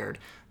WIRED,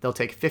 they'll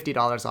take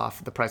 $50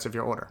 off the price of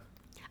your order.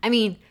 I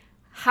mean,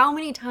 how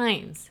many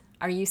times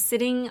are you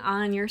sitting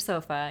on your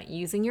sofa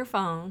using your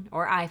phone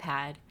or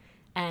iPad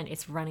and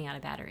it's running out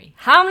of battery?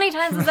 How many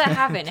times does that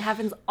happen? It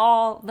happens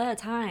all the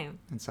time.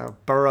 And so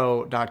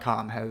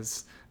Burrow.com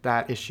has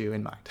that issue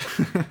in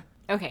mind.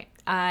 Okay,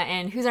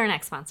 and who's our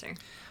next sponsor?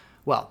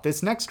 Well,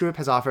 this next group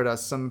has offered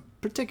us some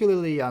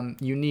particularly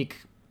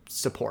unique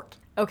support.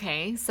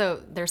 Okay,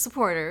 so they're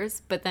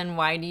supporters, but then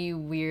why do you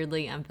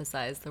weirdly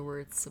emphasize the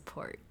word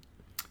support?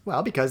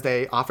 Well, because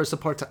they offer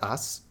support to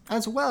us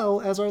as well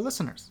as our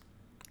listeners.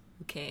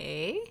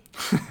 Okay.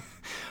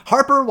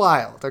 Harper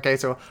Wilde. Okay,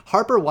 so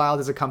Harper Wilde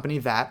is a company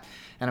that,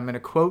 and I'm going to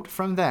quote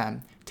from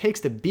them,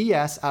 takes the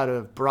BS out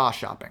of bra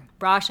shopping.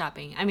 Bra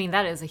shopping. I mean,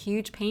 that is a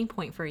huge pain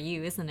point for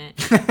you, isn't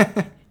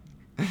it?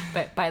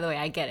 But by the way,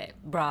 I get it.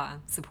 Bra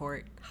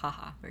support.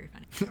 Haha, very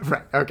funny.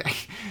 Right, okay.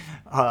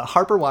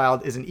 Harper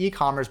Wilde is an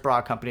e-commerce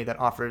bra company that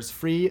offers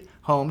free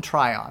home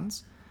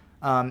try-ons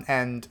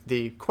and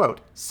the, quote,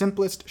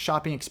 simplest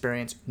shopping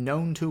experience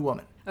known to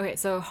woman. Okay,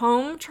 so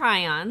home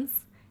try-ons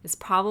is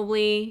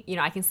probably,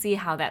 I can see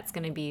how that's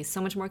going to be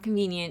so much more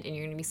convenient and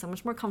you're going to be so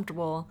much more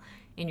comfortable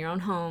in your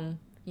own home,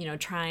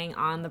 trying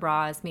on the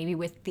bras, maybe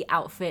with the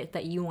outfit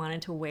that you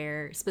wanted to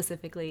wear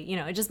specifically.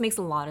 It just makes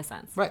a lot of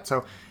sense. Right.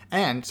 So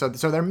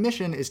their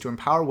mission is to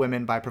empower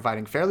women by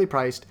providing fairly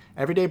priced,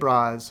 everyday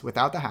bras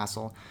without the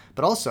hassle,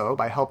 but also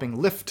by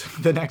helping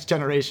lift the next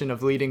generation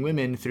of leading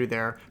women through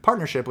their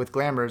partnership with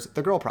Glamour's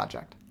The Girl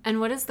Project. And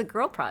what is The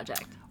Girl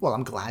Project? Well,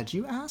 I'm glad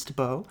you asked,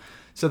 Bo.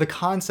 So the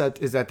concept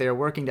is that they are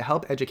working to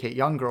help educate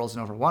young girls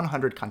in over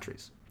 100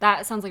 countries.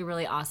 That sounds like a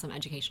really awesome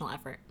educational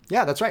effort.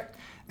 Yeah, that's right.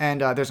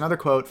 And there's another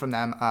quote from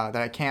them that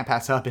I can't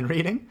pass up in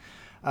reading.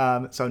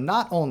 So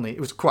not only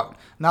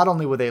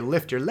will they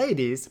lift your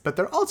ladies, but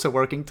they're also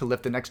working to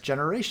lift the next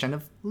generation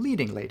of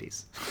leading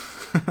ladies.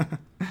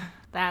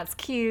 That's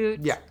cute.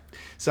 Yeah.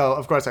 So,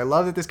 of course, I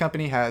love that this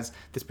company has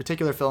this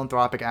particular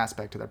philanthropic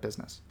aspect to their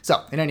business.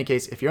 So, in any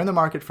case, if you're in the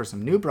market for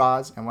some new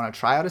bras and want to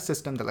try out a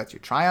system that lets you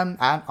try on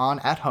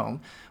at home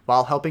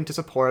while helping to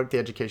support the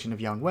education of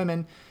young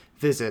women,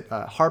 visit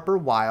Harper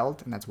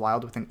Wilde, and that's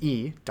Wilde with an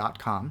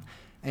E.com,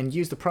 and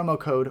use the promo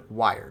code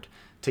WIRED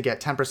to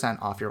get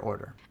 10% off your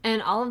order.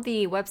 And all of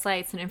the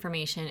websites and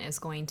information is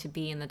going to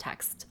be in the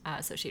text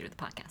associated with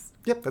the podcast.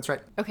 Yep, that's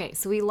right. Okay,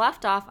 so we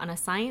left off on a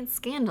science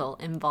scandal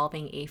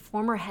involving a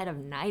former head of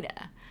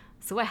NIDA.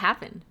 So what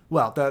happened?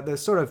 Well, the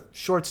sort of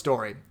short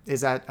story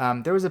is that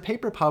there was a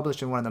paper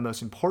published in one of the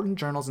most important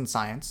journals in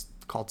science,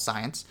 called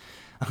Science,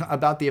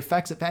 about the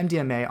effects of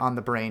MDMA on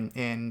the brain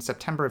in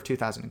September of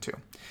 2002.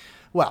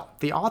 Well,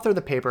 the author of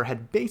the paper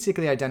had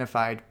basically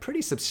identified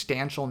pretty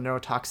substantial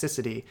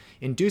neurotoxicity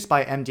induced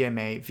by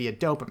MDMA via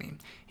dopamine.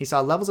 He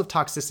saw levels of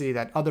toxicity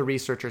that other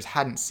researchers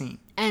hadn't seen.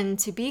 And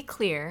to be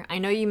clear, I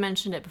know you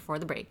mentioned it before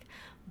the break,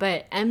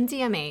 but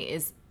MDMA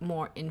is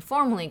more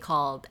informally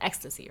called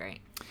ecstasy, right?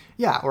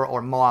 Yeah,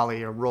 or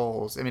Molly or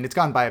Rolls. I mean, it's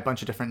gone by a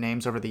bunch of different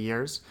names over the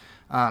years.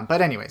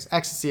 But anyways,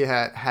 ecstasy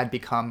had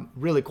become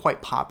really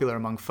quite popular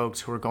among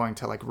folks who were going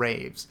to like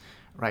raves,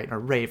 right, or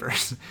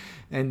ravers.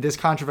 And this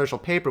controversial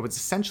paper was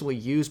essentially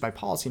used by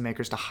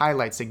policymakers to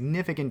highlight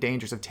significant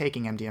dangers of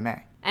taking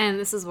MDMA. And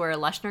this is where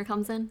Leshner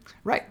comes in?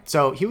 Right.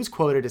 So he was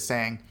quoted as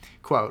saying,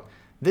 quote,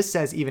 "This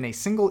says even a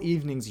single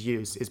evening's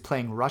use is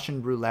playing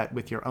Russian roulette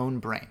with your own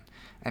brain,"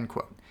 end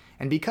quote.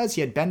 And because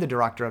he had been the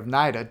director of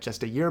NIDA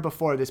just a year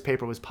before this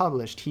paper was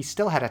published, he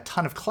still had a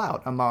ton of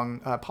clout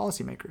among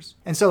policymakers.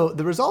 And so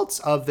the results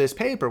of this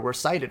paper were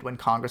cited when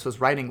Congress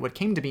was writing what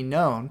came to be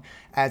known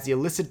as the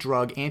Illicit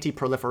Drug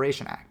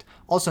Anti-Proliferation Act,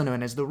 also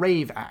known as the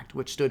RAVE Act,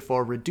 which stood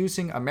for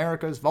Reducing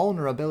America's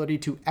Vulnerability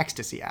to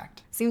Ecstasy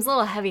Act. Seems a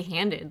little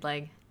heavy-handed,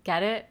 like,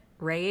 get it?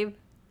 Rave?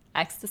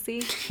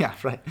 Ecstasy? Yeah,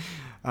 right.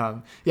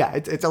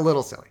 It's a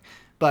little silly.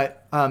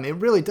 But it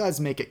really does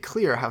make it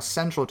clear how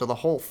central to the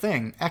whole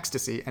thing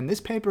ecstasy, and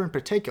this paper in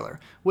particular,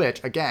 which,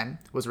 again,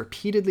 was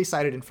repeatedly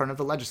cited in front of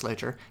the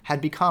legislature,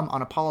 had become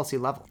on a policy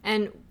level.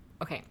 And,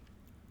 okay,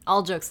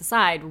 all jokes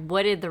aside,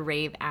 what did the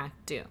RAVE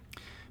Act do?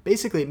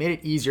 Basically, it made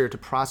it easier to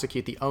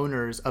prosecute the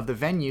owners of the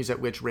venues at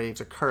which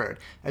raves occurred,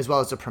 as well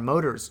as the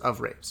promoters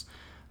of raves.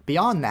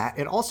 Beyond that,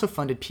 it also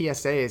funded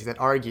PSAs that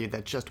argued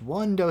that just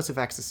one dose of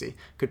ecstasy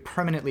could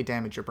permanently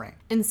damage your brain.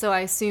 And so I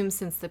assume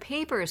since the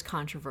paper is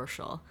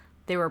controversial,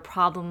 there were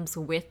problems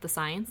with the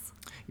science?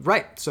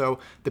 Right. So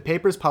the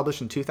paper is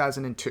published in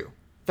 2002.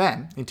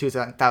 Then, in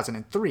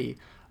 2003,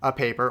 a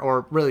paper,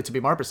 or really to be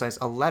more precise,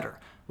 a letter,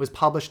 was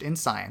published in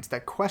Science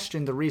that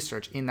questioned the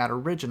research in that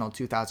original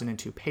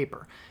 2002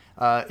 paper,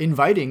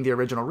 inviting the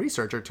original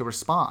researcher to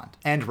respond.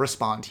 And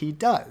respond he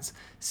does,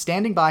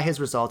 standing by his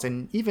results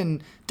and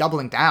even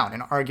doubling down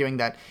and arguing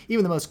that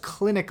even the most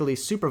clinically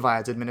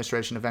supervised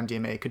administration of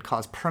MDMA could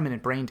cause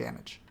permanent brain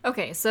damage.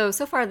 Okay, so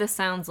far this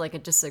sounds like a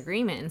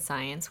disagreement in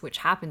science, which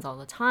happens all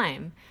the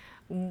time.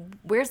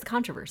 Where's the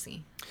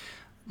controversy?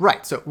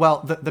 Right. So,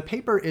 well, the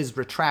paper is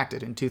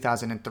retracted in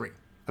 2003,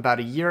 about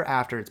a year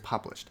after it's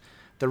published.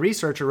 The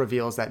researcher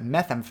reveals that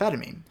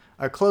methamphetamine,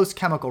 a close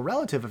chemical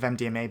relative of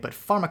MDMA but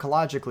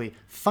pharmacologically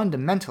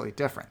fundamentally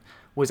different,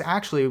 was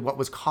actually what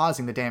was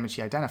causing the damage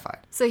he identified.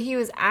 So he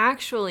was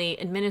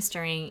actually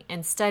administering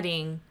and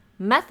studying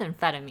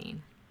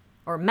methamphetamine,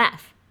 or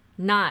meth,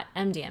 not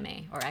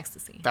MDMA or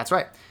ecstasy. That's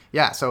right.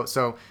 Yeah,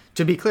 so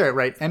to be clear,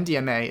 right,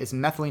 MDMA is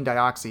methylene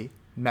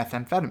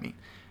dioxymethamphetamine,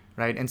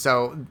 right? And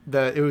so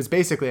it was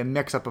basically a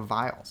mix-up of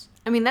vials.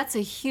 I mean, that's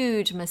a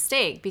huge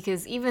mistake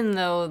because even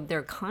though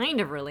they're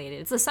kind of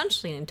related, it's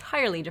essentially an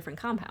entirely different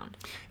compound.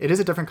 It is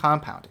a different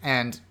compound.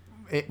 And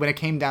when it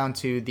came down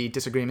to the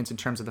disagreements in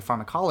terms of the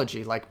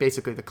pharmacology, like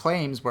basically the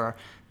claims were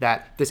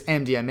that this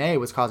MDMA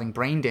was causing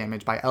brain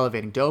damage by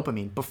elevating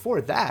dopamine. Before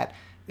that,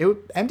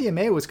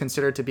 MDMA was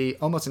considered to be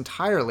almost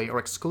entirely or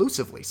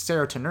exclusively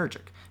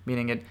serotonergic,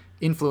 meaning it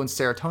influenced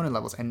serotonin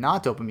levels and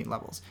not dopamine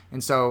levels.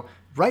 And so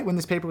right when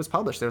this paper was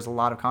published, there was a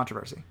lot of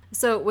controversy.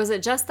 So was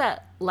it just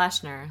that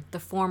Leshner, the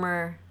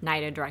former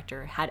NIDA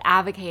director, had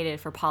advocated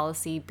for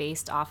policy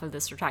based off of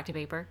this retracted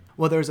paper?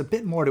 Well, there's a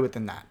bit more to it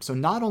than that. So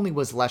not only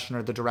was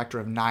Leshner the director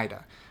of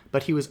NIDA,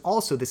 but he was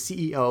also the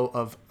CEO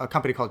of a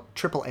company called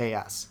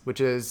AAAS,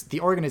 which is the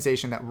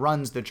organization that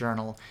runs the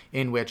journal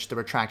in which the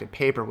retracted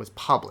paper was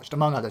published,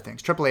 among other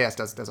things. AAAS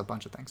does a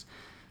bunch of things.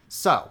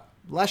 So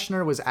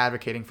Leshner was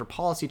advocating for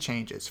policy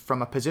changes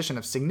from a position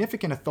of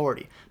significant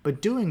authority,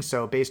 but doing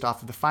so based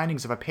off of the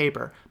findings of a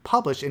paper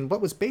published in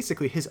what was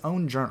basically his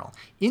own journal,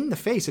 in the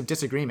face of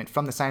disagreement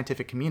from the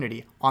scientific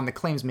community on the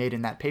claims made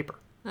in that paper.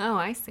 Oh,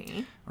 I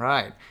see.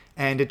 Right.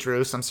 And it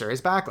drew some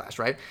serious backlash,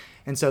 right?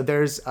 And so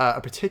there's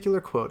a particular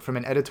quote from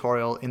an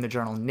editorial in the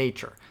journal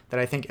Nature that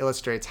I think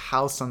illustrates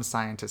how some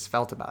scientists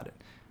felt about it.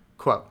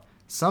 Quote,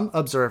 "Some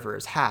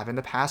observers have in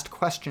the past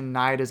questioned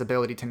NIDA's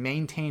ability to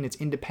maintain its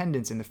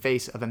independence in the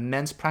face of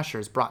immense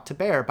pressures brought to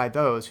bear by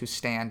those who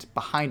stand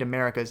behind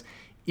America's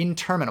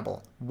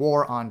interminable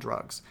war on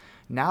drugs.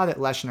 Now that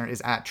Leshner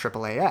is at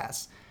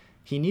AAAS,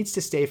 he needs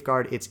to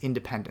safeguard its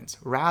independence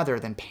rather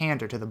than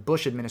pander to the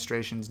Bush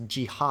administration's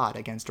jihad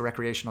against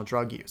recreational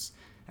drug use,"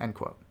 end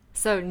quote.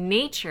 So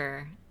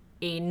Nature,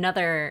 a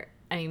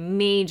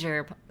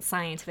major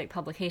scientific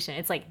publication,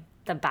 it's like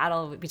the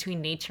battle between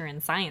nature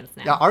and science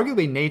now. Yeah,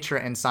 arguably Nature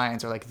and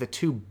Science are like the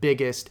two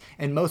biggest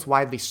and most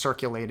widely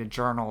circulated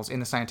journals in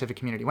the scientific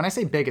community. When I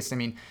say biggest, I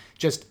mean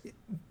just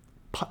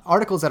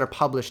articles that are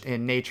published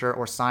in Nature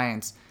or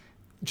Science,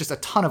 just a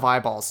ton of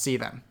eyeballs see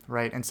them,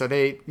 right? And so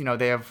they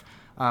have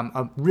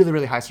a really,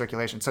 really high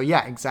circulation. So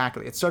yeah,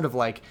 exactly. It's sort of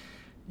like,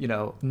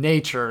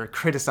 Nature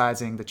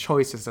criticizing the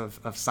choices of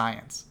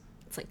science.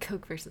 It's like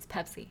Coke versus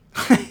Pepsi.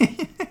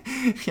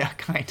 Yeah,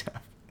 kind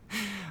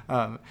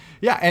of.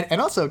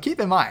 And also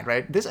keep in mind,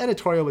 right, this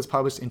editorial was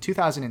published in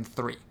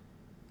 2003.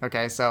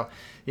 Okay, so,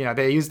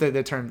 they used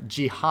the term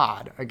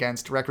jihad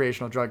against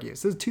recreational drug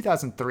use. This is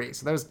 2003,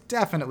 so there's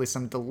definitely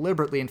some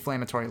deliberately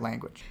inflammatory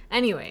language.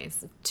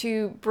 Anyways,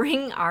 to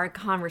bring our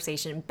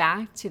conversation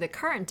back to the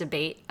current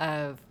debate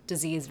of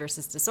disease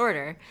versus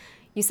disorder,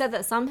 you said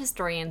that some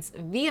historians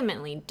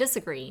vehemently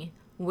disagree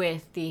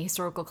with the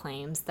historical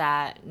claims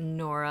that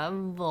Nora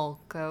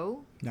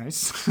Volkow...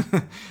 Nice.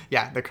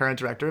 Yeah, the current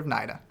director of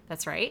NIDA.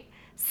 That's right.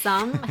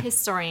 Some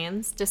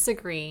historians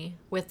disagree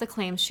with the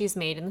claims she's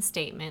made in the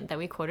statement that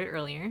we quoted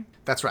earlier.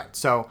 That's right.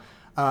 So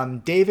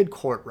David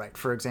Courtwright,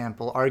 for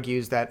example,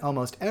 argues that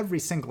almost every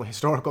single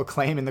historical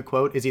claim in the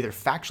quote is either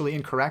factually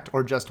incorrect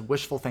or just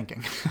wishful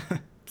thinking.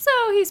 So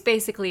he's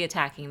basically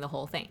attacking the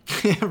whole thing.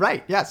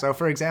 Right, yeah. So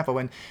for example,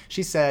 when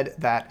she said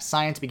that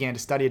science began to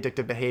study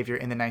addictive behavior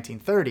in the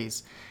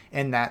 1930s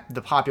and that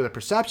the popular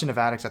perception of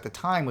addicts at the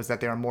time was that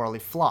they were morally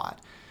flawed,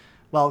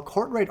 well,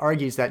 Courtwright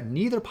argues that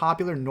neither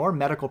popular nor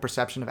medical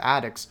perception of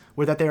addicts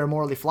were that they were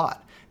morally flawed.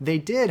 They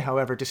did,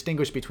 however,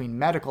 distinguish between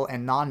medical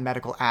and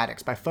non-medical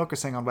addicts by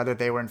focusing on whether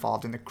they were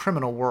involved in the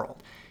criminal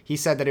world. He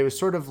said that it was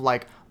sort of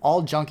like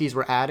all junkies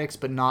were addicts,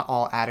 but not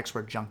all addicts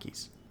were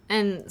junkies.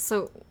 And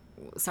so,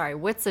 sorry,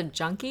 what's a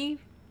junkie?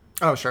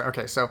 Oh, sure.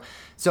 Okay. So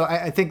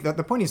I think that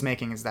the point he's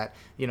making is that,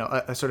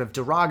 a sort of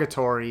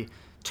derogatory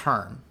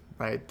term,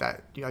 right,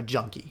 that a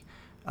junkie,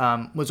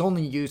 was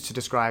only used to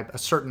describe a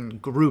certain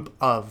group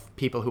of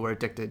people who are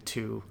addicted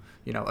to,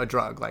 a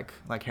drug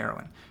like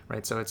heroin,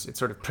 right? So it's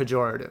sort of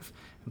pejorative.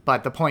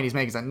 But the point he's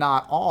making is that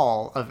not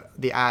all of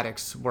the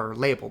addicts were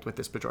labeled with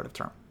this pejorative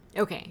term.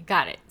 Okay,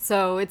 got it.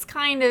 So it's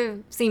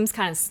seems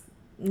kind of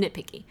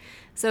nitpicky.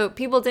 So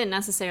people didn't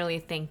necessarily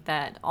think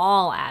that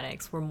all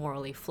addicts were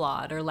morally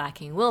flawed or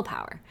lacking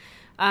willpower.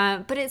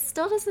 But it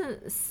still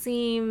doesn't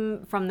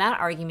seem from that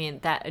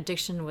argument that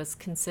addiction was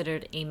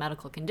considered a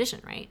medical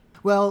condition, right?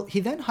 Well, he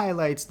then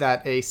highlights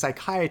that a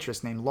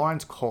psychiatrist named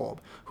Lawrence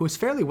Kolb, who was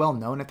fairly well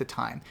known at the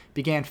time,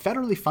 began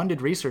federally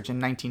funded research in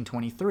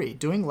 1923,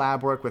 doing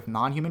lab work with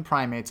non-human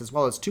primates as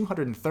well as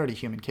 230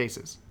 human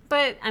cases.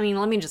 But,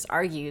 let me just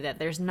argue that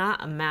there's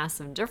not a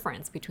massive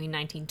difference between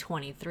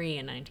 1923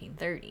 and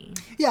 1930.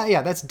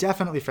 Yeah, that's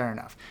definitely fair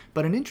enough.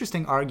 But an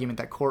interesting argument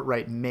that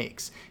Courtwright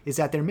makes is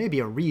that there may be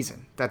a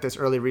reason that this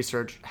early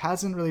research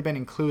hasn't really been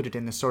included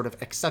in the sort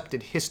of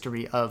accepted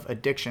history of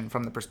addiction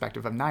from the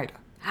perspective of NIDA.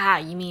 Ah,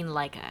 you mean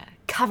like a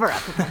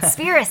cover-up, a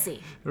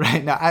conspiracy.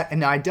 Right. Now,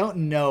 I don't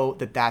know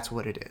that that's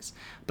what it is.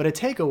 But a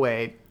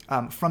takeaway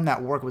from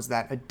that work was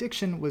that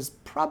addiction was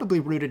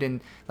probably rooted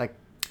in,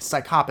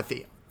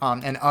 psychopathy.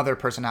 And other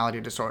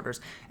personality disorders,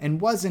 and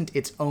wasn't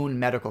its own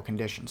medical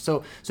condition.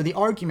 So the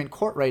argument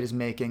Courtwright is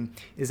making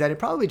is that it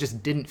probably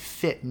just didn't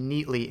fit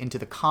neatly into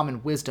the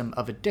common wisdom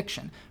of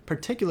addiction,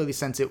 particularly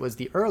since it was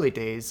the early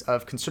days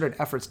of concerted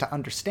efforts to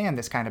understand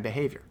this kind of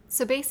behavior.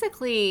 So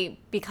basically,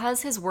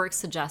 because his work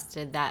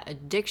suggested that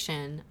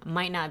addiction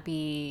might not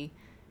be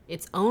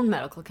its own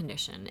medical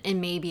condition and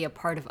may be a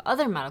part of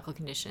other medical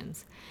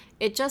conditions,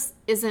 it just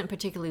isn't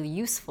particularly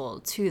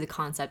useful to the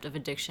concept of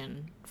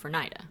addiction for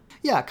NIDA.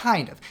 Yeah,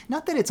 kind of.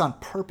 Not that it's on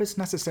purpose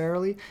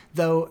necessarily,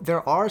 though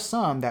there are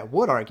some that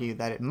would argue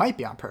that it might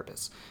be on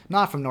purpose.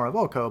 Not from Nora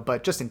Volkow,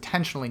 but just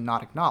intentionally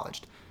not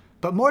acknowledged.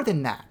 But more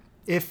than that,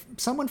 if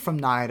someone from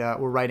NIDA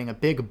were writing a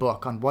big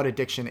book on what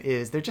addiction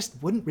is, there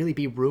just wouldn't really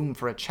be room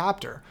for a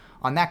chapter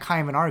on that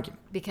kind of an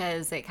argument.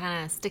 Because it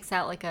kind of sticks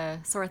out like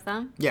a sore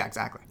thumb? Yeah,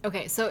 exactly.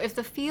 Okay, so if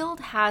the field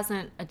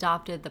hasn't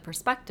adopted the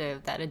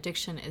perspective that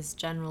addiction is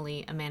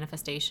generally a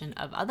manifestation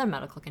of other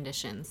medical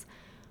conditions,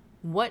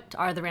 what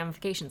are the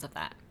ramifications of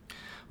that?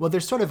 Well,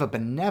 there's sort of a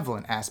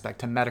benevolent aspect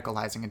to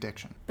medicalizing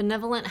addiction.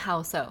 Benevolent?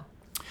 How so?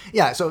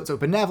 Yeah, so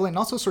benevolent and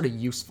also sort of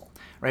useful,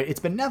 right?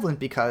 It's benevolent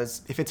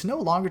because if it's no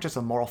longer just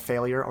a moral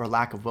failure or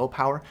lack of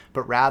willpower,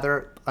 but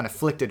rather an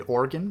afflicted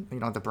organ,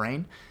 the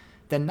brain,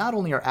 then not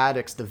only are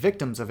addicts the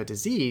victims of a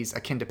disease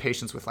akin to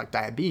patients with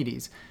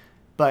diabetes,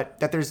 but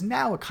that there's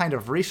now a kind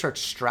of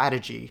research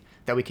strategy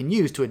that we can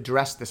use to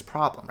address this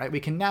problem, right? We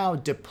can now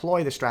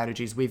deploy the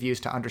strategies we've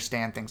used to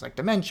understand things like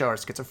dementia or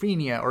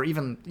schizophrenia or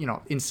even,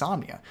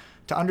 insomnia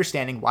to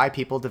understanding why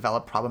people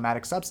develop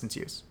problematic substance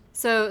use.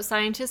 So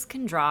scientists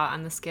can draw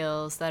on the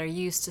skills that are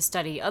used to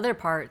study other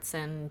parts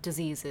and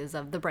diseases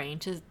of the brain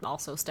to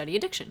also study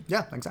addiction.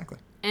 Yeah, exactly.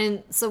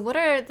 And so what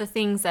are the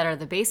things that are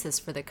the basis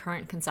for the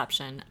current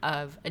conception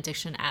of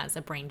addiction as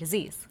a brain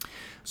disease?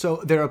 So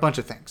there are a bunch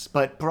of things,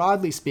 but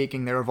broadly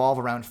speaking, they revolve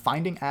around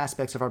finding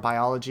aspects of our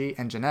biology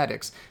and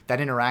genetics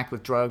that interact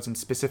with drugs in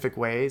specific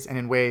ways and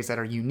in ways that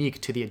are unique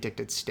to the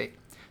addicted state.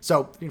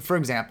 So, for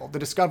example, the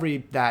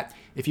discovery that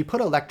if you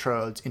put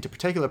electrodes into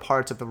particular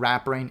parts of the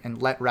rat brain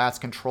and let rats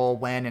control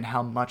when and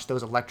how much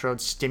those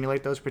electrodes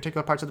stimulate those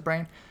particular parts of the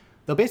brain,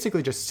 they'll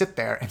basically just sit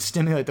there and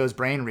stimulate those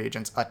brain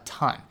regions a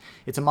ton.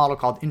 It's a model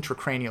called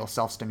intracranial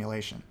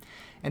self-stimulation.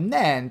 And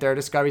then there are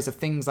discoveries of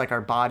things like our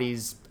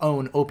body's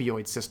own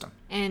opioid system.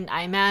 And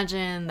I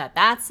imagine that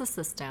that's the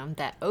system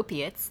that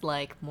opiates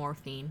like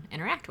morphine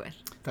interact with.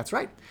 That's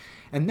right.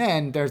 And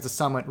then there's the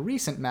somewhat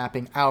recent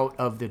mapping out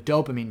of the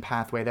dopamine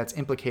pathway that's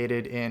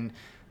implicated in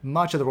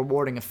much of the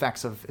rewarding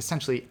effects of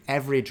essentially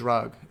every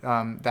drug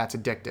that's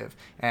addictive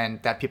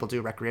and that people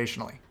do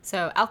recreationally.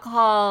 So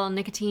alcohol,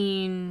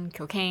 nicotine,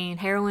 cocaine,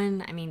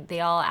 heroin, I mean, they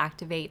all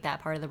activate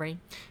that part of the brain?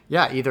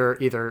 Yeah,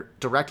 either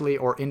directly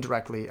or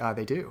indirectly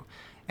they do.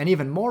 And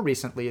even more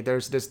recently,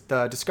 there's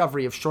the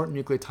discovery of short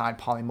nucleotide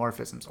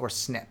polymorphisms, or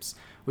SNPs,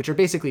 which are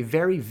basically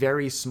very,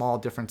 very small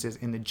differences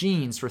in the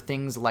genes for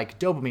things like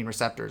dopamine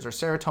receptors or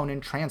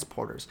serotonin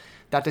transporters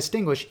that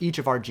distinguish each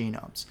of our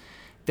genomes.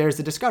 There's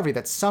the discovery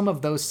that some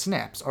of those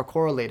SNPs are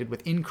correlated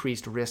with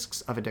increased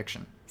risks of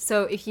addiction.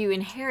 So if you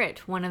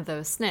inherit one of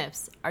those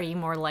SNPs, are you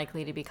more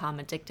likely to become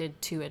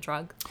addicted to a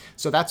drug?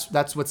 So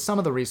that's what some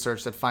of the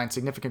research that finds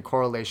significant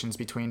correlations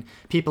between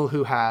people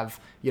who have,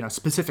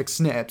 specific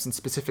SNPs and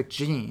specific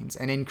genes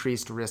and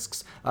increased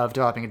risks of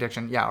developing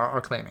addiction, are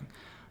claiming.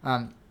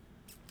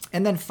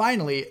 And then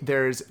finally,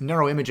 there's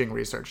neuroimaging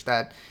research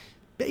that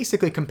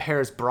basically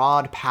compares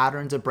broad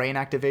patterns of brain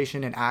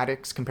activation in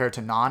addicts compared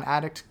to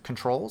non-addict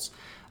controls.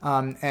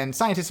 And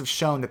scientists have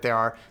shown that there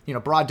are,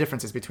 broad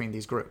differences between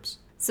these groups.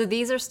 So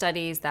these are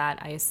studies that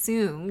I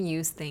assume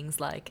use things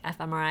like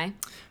fMRI?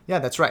 Yeah,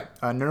 that's right.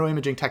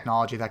 Neuroimaging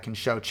technology that can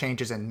show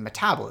changes in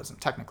metabolism,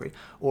 technically,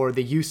 or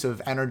the use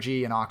of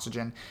energy and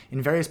oxygen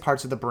in various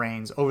parts of the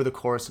brains over the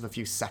course of a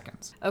few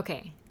seconds.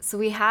 Okay, so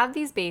we have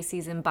these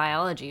bases in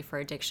biology for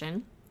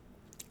addiction.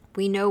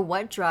 We know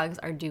what drugs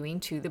are doing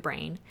to the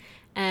brain,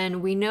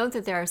 and we know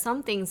that there are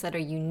some things that are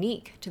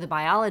unique to the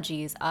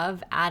biologies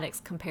of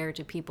addicts compared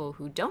to people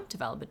who don't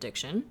develop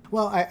addiction.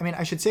 Well,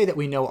 I should say that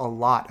we know a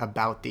lot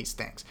about these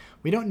things.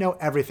 We don't know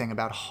everything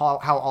about how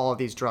all of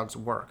these drugs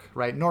work,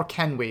 right? Nor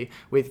can we,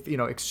 with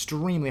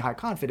extremely high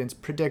confidence,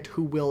 predict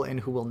who will and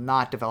who will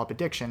not develop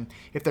addiction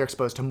if they're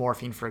exposed to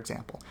morphine, for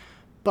example.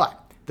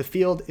 But the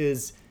field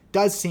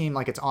does seem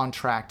like it's on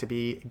track to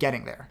be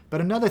getting there. But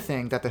another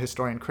thing that the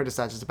historian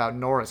criticizes about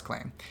Nora's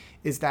claim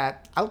is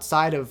that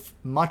outside of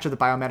much of the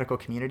biomedical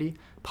community,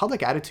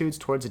 public attitudes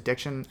towards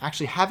addiction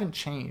actually haven't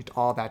changed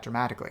all that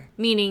dramatically.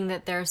 Meaning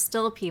that there are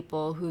still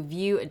people who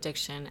view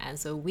addiction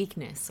as a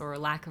weakness or a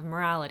lack of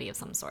morality of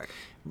some sort.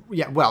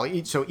 Yeah, well,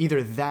 so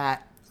either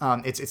that,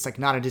 it's like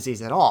not a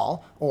disease at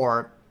all,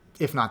 or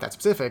if not that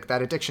specific,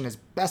 that addiction is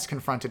best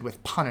confronted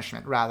with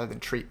punishment rather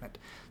than treatment.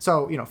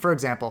 So, for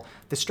example,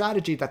 the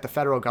strategy that the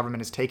federal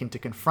government has taken to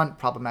confront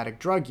problematic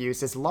drug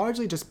use is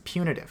largely just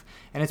punitive,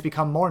 and it's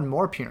become more and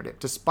more punitive,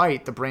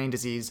 despite the brain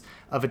disease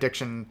of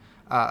addiction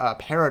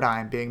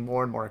paradigm being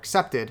more and more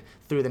accepted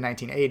through the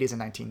 1980s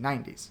and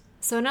 1990s.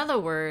 So in other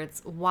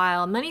words,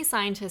 while many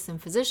scientists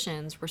and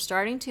physicians were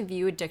starting to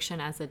view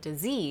addiction as a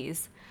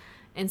disease,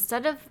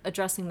 instead of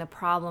addressing the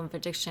problem of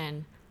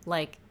addiction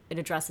like it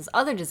addresses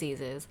other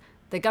diseases,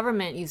 the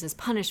government uses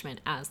punishment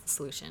as the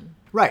solution.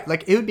 Right,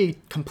 like it would be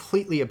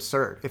completely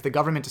absurd if the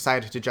government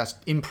decided to just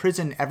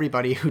imprison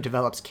everybody who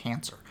develops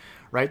cancer,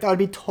 right? That would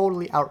be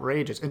totally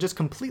outrageous and just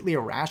completely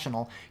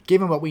irrational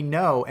given what we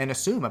know and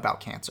assume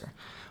about cancer.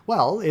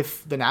 Well,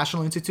 if the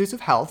National Institutes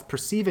of Health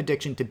perceive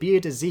addiction to be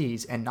a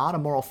disease and not a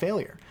moral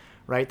failure,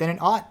 right, then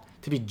it ought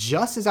to be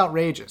just as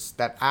outrageous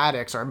that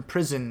addicts are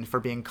imprisoned for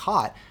being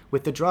caught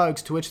with the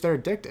drugs to which they're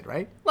addicted,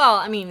 right?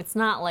 Well, it's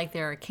not like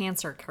there are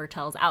cancer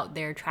cartels out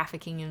there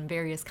trafficking in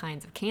various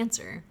kinds of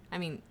cancer.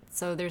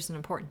 So there's an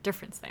important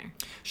difference there.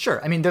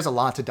 Sure. There's a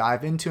lot to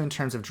dive into in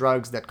terms of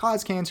drugs that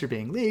cause cancer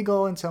being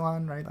legal and so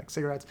on, right? Like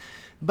cigarettes.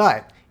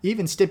 But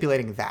even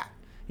stipulating that,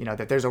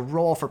 that there's a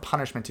role for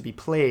punishment to be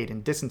played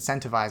in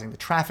disincentivizing the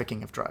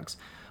trafficking of drugs,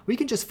 we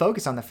can just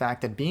focus on the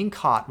fact that being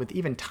caught with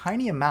even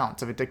tiny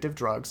amounts of addictive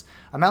drugs,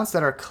 amounts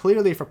that are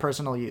clearly for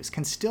personal use,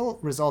 can still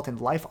result in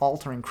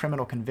life-altering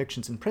criminal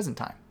convictions and prison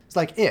time. It's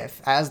like if,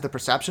 as the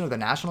perception of the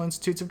National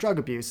Institutes of Drug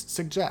Abuse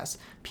suggests,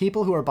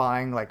 people who are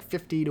buying like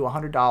 $50 to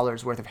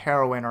 $100 worth of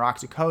heroin or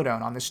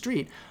oxycodone on the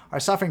street are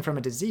suffering from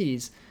a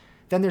disease,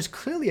 then there's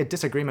clearly a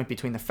disagreement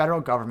between the federal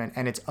government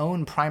and its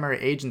own primary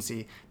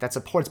agency that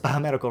supports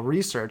biomedical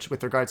research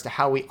with regards to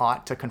how we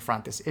ought to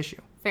confront this issue.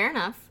 Fair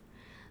enough.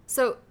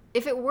 So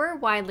if it were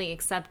widely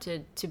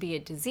accepted to be a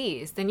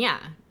disease, then yeah,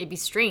 it'd be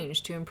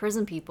strange to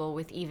imprison people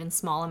with even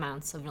small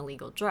amounts of an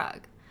illegal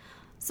drug.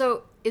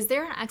 So is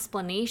there an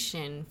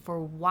explanation for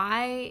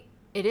why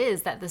it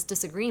is that this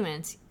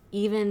disagreement,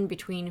 even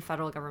between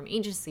federal government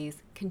agencies,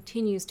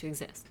 continues to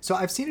exist? So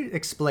I've seen it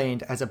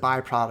explained as a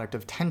byproduct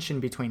of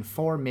tension between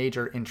four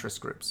major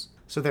interest groups.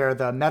 So there are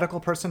the medical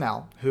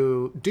personnel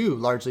who do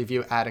largely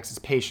view addicts as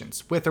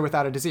patients, with or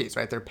without a disease,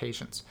 right? They're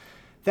patients.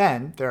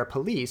 Then there are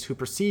police who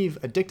perceive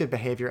addictive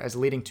behavior as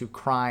leading to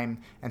crime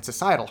and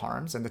societal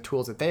harms, and the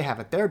tools that they have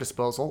at their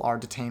disposal are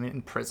detainment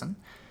in prison.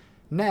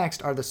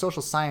 Next are the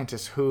social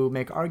scientists who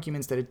make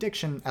arguments that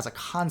addiction as a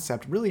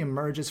concept really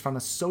emerges from a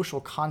social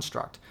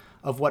construct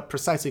of what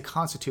precisely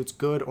constitutes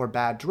good or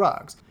bad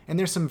drugs. And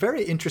there's some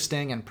very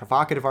interesting and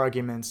provocative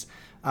arguments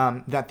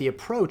that the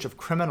approach of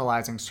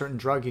criminalizing certain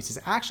drug use is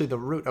actually the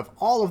root of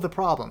all of the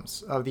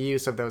problems of the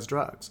use of those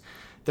drugs.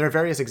 There are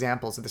various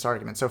examples of this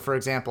argument. So, for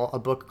example, a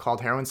book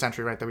called Heroin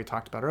Century, right, that we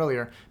talked about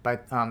earlier, by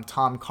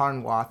Tom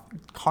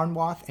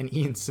Carnwath and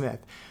Ian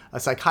Smith, a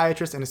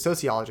psychiatrist and a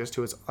sociologist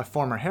who was a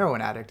former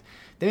heroin addict.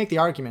 They make the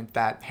argument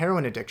that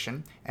heroin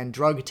addiction and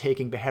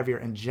drug-taking behavior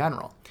in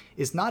general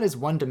is not as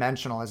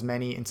one-dimensional as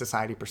many in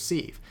society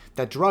perceive,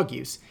 that drug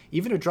use,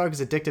 even a drug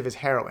as addictive as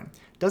heroin,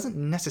 doesn't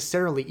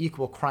necessarily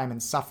equal crime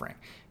and suffering.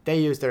 They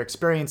use their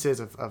experiences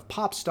of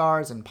pop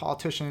stars and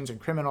politicians and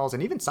criminals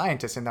and even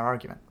scientists in their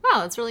argument.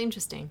 Wow, that's really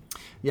interesting.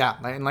 Yeah,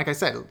 and like I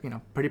said,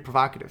 pretty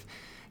provocative.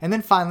 And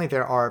then finally,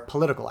 there are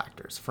political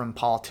actors, from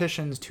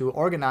politicians to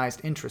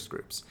organized interest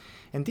groups.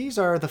 And these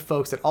are the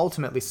folks that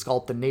ultimately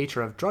sculpt the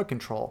nature of drug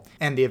control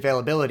and the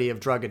availability of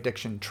drug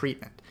addiction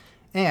treatment.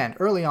 And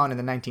early on in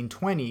the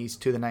 1920s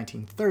to the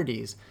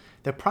 1930s,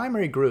 the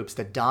primary groups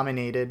that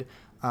dominated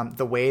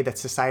the way that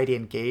society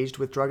engaged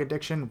with drug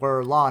addiction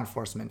were law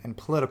enforcement and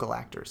political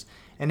actors.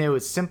 And it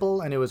was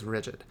simple and it was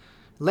rigid.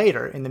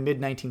 Later, in the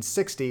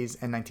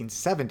mid-1960s and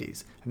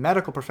 1970s,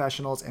 medical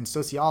professionals and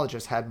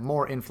sociologists had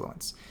more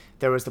influence.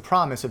 There was the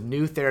promise of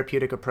new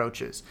therapeutic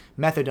approaches.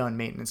 Methadone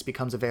maintenance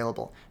becomes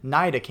available.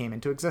 NIDA came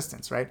into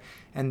existence, right?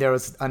 And there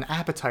was an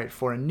appetite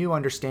for a new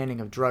understanding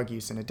of drug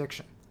use and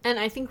addiction. And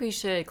I think we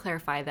should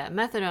clarify that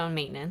methadone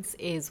maintenance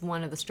is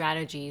one of the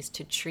strategies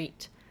to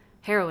treat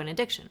heroin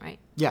addiction, right?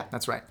 Yeah,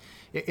 that's right.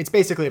 It's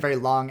basically a very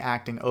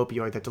long-acting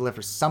opioid that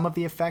delivers some of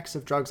the effects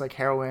of drugs like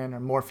heroin or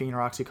morphine or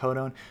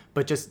oxycodone,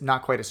 but just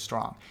not quite as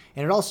strong.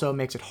 And it also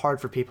makes it hard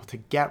for people to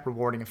get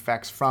rewarding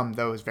effects from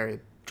those very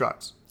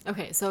drugs.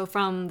 Okay, so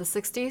from the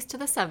 60s to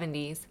the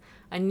 70s,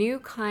 a new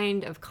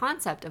kind of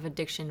concept of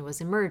addiction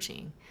was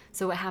emerging.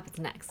 So what happens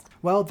next?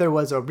 Well, there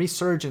was a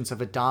resurgence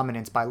of a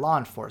dominance by law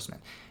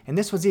enforcement. And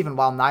this was even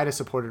while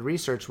NIDA-supported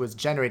research was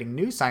generating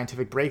new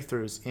scientific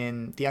breakthroughs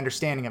in the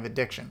understanding of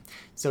addiction.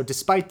 So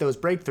despite those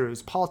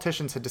breakthroughs,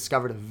 politicians had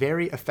discovered a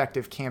very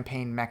effective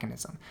campaign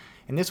mechanism.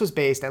 And this was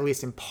based, at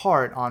least in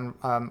part, on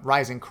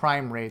rising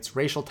crime rates,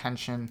 racial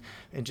tension,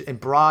 and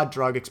broad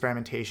drug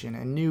experimentation,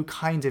 and new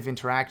kinds of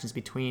interactions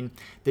between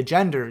the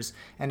genders,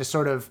 and a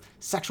sort of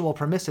sexual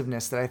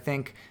permissiveness that I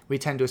think we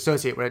tend to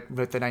associate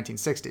with the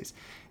 1960s.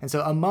 And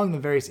so among the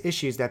various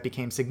issues that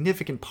became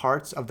significant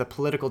parts of the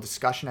political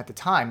discussion at the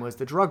time was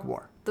the drug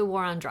war. The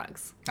war on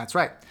drugs. That's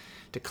right.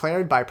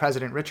 Declared by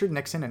President Richard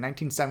Nixon in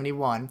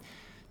 1971,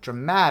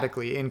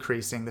 dramatically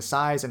increasing the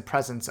size and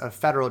presence of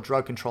federal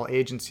drug control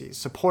agencies,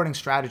 supporting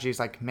strategies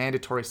like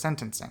mandatory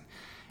sentencing.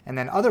 And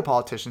then other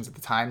politicians at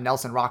the time,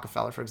 Nelson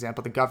Rockefeller, for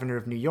example, the governor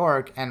of New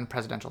York and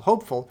presidential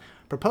hopeful,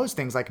 proposed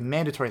things like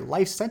mandatory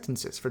life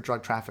sentences for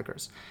drug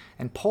traffickers.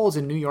 And polls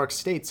in New York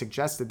State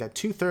suggested that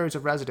 2/3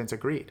 of residents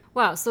agreed.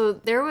 Wow, so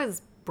there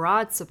was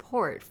broad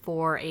support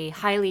for a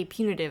highly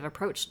punitive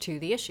approach to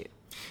the issue.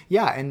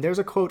 Yeah, and there's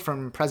a quote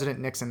from President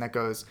Nixon that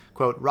goes,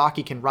 quote,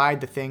 "Rocky can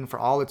ride the thing for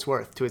all it's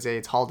worth," to his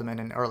aides Haldeman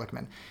and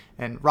Ehrlichman.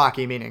 And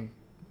Rocky meaning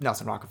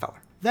Nelson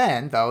Rockefeller.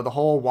 Then, though, the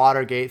whole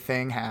Watergate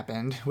thing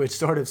happened, which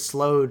sort of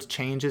slowed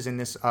changes in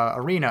this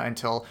arena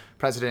until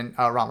President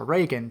Ronald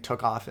Reagan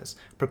took office,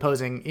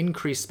 proposing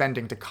increased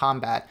spending to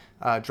combat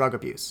drug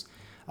abuse.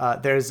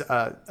 There's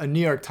a New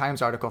York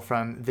Times article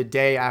from the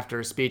day after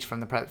a speech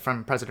from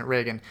President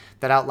Reagan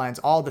that outlines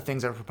all the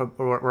things that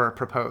were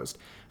proposed,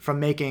 from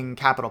making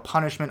capital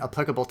punishment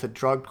applicable to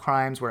drug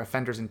crimes where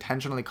offenders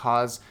intentionally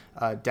cause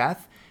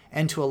death,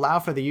 and to allow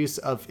for the use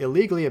of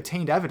illegally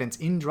obtained evidence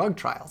in drug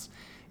trials.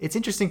 It's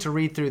interesting to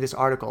read through this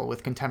article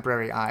with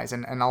contemporary eyes,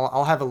 and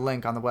I'll have a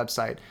link on the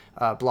website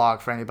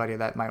blog for anybody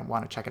that might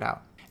want to check it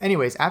out.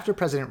 Anyways, after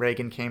President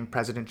Reagan came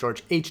President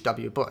George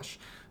H.W. Bush,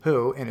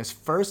 who, in his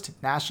first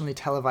nationally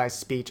televised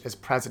speech as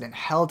president,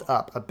 held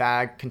up a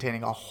bag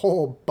containing a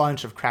whole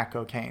bunch of crack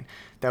cocaine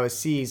that was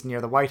seized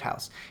near the White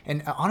House.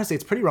 And honestly,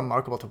 it's pretty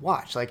remarkable to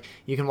watch. Like,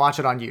 you can watch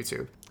it on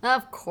YouTube.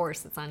 Of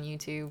course it's on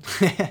YouTube.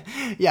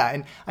 Yeah,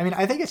 and I mean,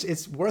 I think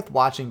it's worth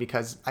watching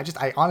because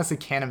I honestly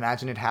can't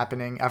imagine it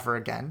happening ever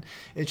again.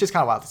 It's just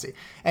kind of wild to see.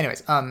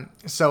 Anyways,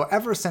 so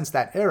ever since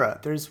that era,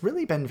 there's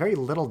really been very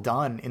little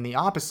done in the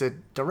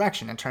opposite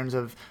direction in terms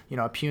of,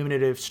 a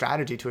punitive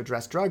strategy to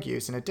address drug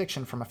use and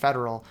addiction from a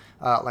federal,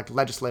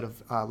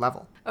 legislative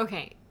level.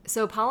 Okay,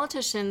 so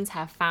politicians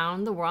have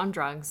found the war on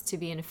drugs to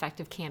be an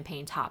effective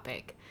campaign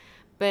topic.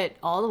 But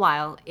all the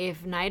while,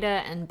 if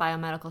NIDA and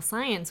biomedical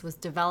science was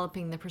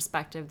developing the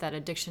perspective that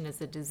addiction is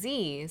a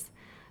disease,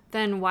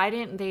 then why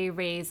didn't they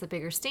raise a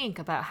bigger stink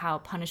about how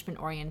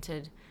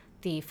punishment-oriented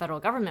the federal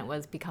government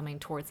was becoming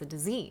towards a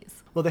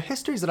disease? Well, the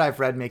histories that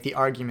I've read make the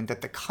argument that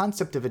the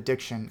concept of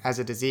addiction as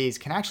a disease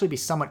can actually be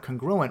somewhat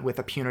congruent with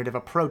a punitive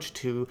approach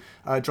to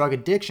drug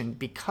addiction,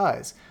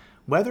 because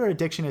whether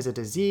addiction is a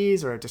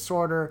disease or a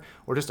disorder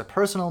or just a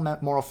personal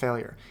moral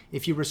failure,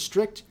 if you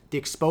restrict the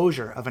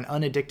exposure of an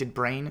unaddicted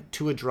brain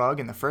to a drug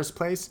in the first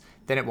place,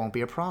 then it won't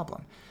be a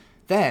problem.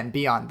 Then,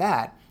 beyond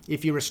that,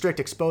 if you restrict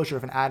exposure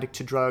of an addict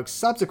to drugs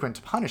subsequent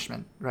to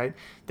punishment, right,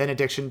 then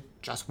addiction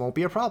just won't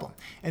be a problem.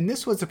 And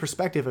this was the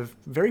perspective of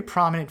very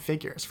prominent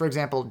figures. For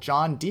example,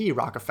 John D.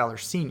 Rockefeller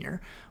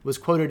Sr. was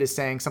quoted as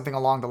saying something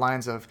along the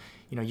lines of,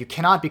 you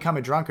cannot become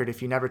a drunkard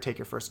if you never take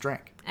your first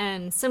drink.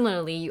 And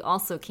similarly, you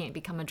also can't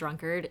become a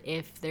drunkard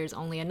if there's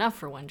only enough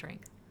for one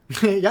drink.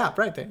 Yeah,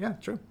 right. Yeah,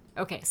 true.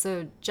 Okay,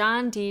 so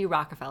John D.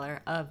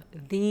 Rockefeller of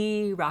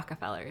the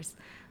Rockefellers,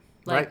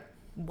 Right.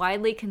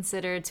 widely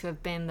considered to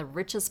have been the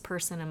richest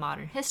person in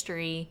modern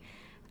history.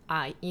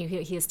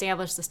 He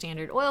established the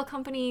Standard Oil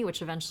Company,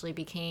 which eventually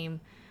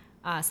became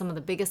some of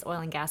the biggest oil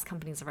and gas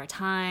companies of our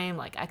time,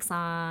 like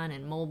Exxon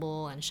and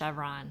Mobil and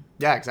Chevron.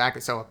 Yeah,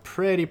 exactly. So a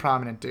pretty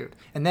prominent dude.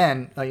 And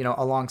then,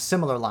 along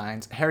similar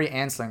lines, Harry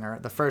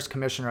Anslinger, the first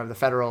commissioner of the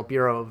Federal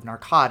Bureau of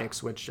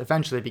Narcotics, which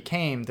eventually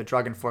became the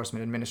Drug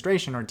Enforcement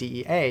Administration, or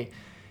DEA,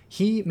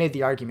 he made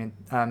the argument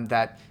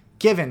that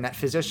given that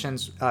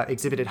physicians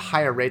exhibited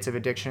higher rates of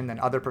addiction than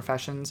other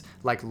professions,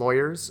 like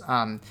lawyers,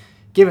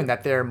 given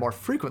that they're more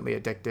frequently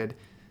addicted,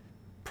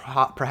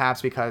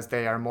 perhaps because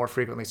they are more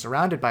frequently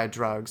surrounded by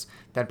drugs,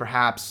 then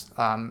perhaps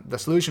the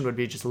solution would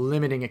be just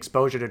limiting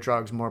exposure to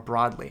drugs more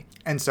broadly.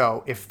 And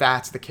so if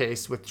that's the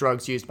case with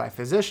drugs used by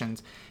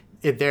physicians,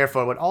 it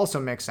therefore would also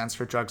make sense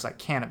for drugs like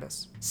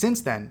cannabis.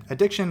 Since then,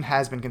 addiction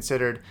has been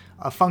considered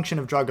a function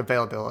of drug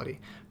availability.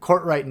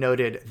 Courtwright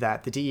noted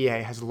that the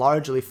DEA has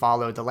largely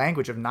followed the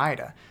language of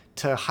NIDA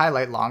to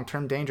highlight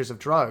long-term dangers of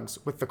drugs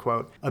with the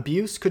quote,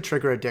 "Abuse could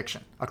trigger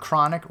addiction, a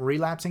chronic,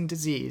 relapsing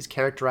disease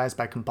characterized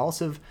by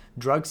compulsive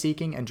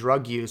drug-seeking and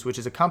drug use, which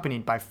is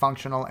accompanied by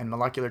functional and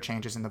molecular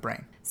changes in the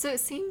brain." So it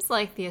seems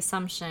like the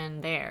assumption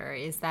there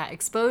is that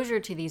exposure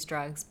to these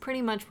drugs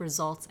pretty much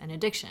results in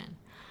addiction.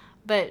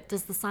 But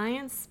does the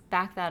science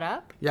back that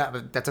up? Yeah,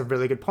 but that's a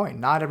really good point.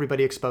 Not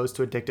everybody exposed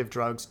to addictive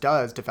drugs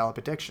does develop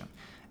addiction.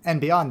 And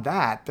beyond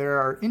that, there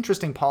are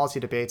interesting policy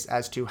debates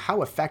as to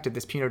how effective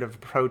this punitive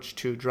approach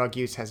to drug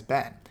use has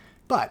been.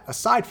 But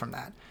aside from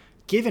that,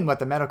 given what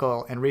the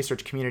medical and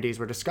research communities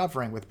were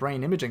discovering with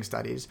brain imaging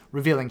studies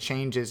revealing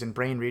changes in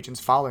brain regions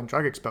following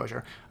drug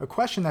exposure, a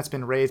question that's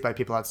been raised by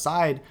people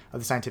outside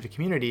of the scientific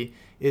community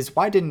is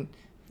why didn't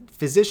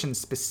physicians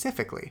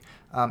specifically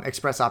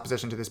express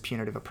opposition to this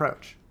punitive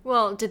approach?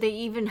 Well, did they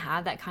even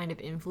have that kind of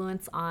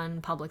influence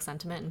on public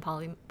sentiment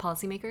and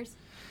policymakers?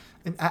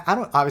 And I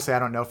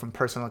don't know from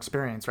personal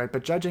experience, right?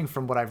 But judging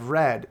from what I've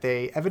read,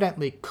 they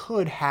evidently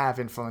could have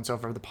influence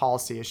over the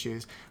policy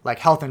issues, like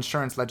health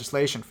insurance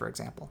legislation, for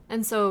example.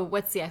 And so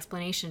what's the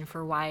explanation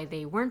for why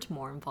they weren't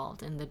more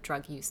involved in the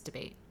drug use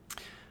debate?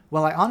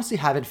 Well, I honestly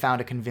haven't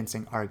found a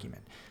convincing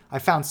argument. I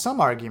found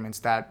some arguments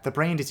that the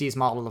brain disease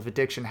model of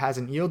addiction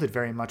hasn't yielded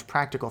very much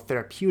practical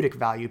therapeutic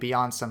value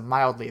beyond some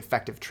mildly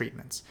effective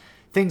treatments.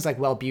 Things like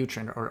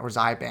Wellbutrin or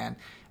Zyban,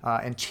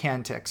 and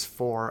Chantix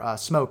for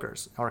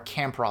smokers, or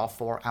Camprol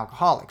for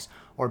alcoholics,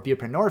 or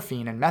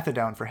buprenorphine and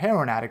methadone for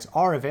heroin addicts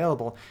are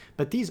available,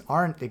 but these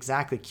aren't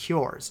exactly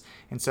cures.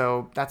 And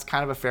so that's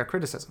kind of a fair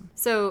criticism.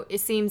 So it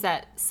seems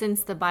that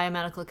since the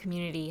biomedical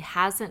community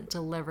hasn't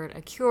delivered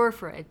a cure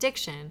for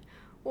addiction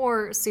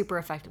or super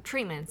effective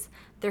treatments,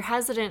 they're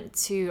hesitant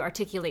to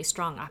articulate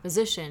strong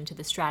opposition to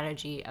the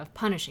strategy of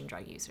punishing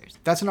drug users.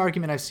 That's an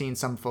argument I've seen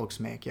some folks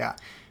make, yeah.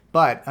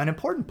 But an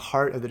important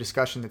part of the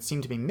discussion that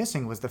seemed to be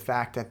missing was the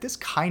fact that this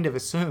kind of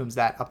assumes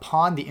that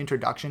upon the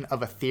introduction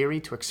of a theory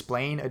to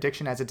explain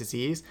addiction as a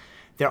disease,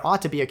 there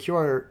ought to be a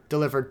cure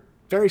delivered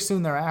very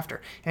soon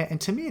thereafter. And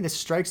to me, this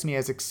strikes me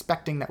as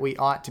expecting that we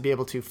ought to be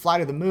able to fly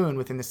to the moon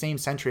within the same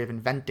century of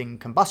inventing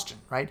combustion,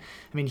 right?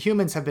 I mean,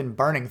 humans have been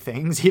burning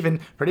things,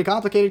 even pretty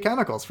complicated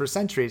chemicals, for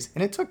centuries,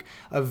 and it took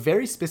a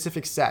very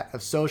specific set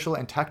of social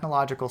and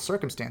technological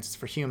circumstances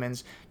for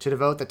humans to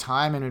devote the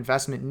time and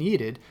investment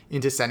needed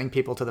into sending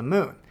people to the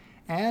moon.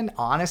 And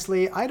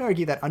honestly, I'd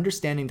argue that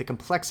understanding the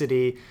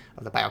complexity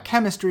of the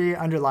biochemistry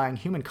underlying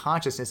human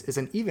consciousness is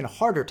an even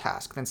harder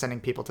task than sending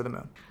people to the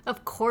moon.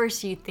 Of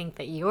course you think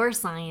that your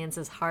science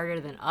is harder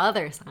than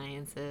other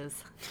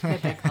sciences.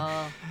 Typical.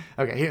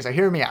 Okay, so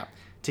hear me out.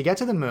 To get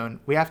to the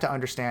moon, we have to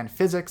understand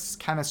physics,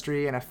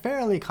 chemistry, and a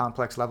fairly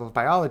complex level of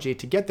biology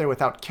to get there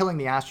without killing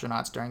the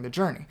astronauts during the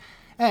journey.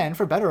 And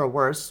for better or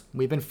worse,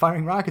 we've been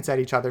firing rockets at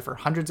each other for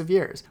hundreds of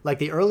years. Like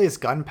the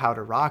earliest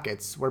gunpowder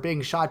rockets were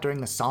being shot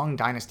during the Song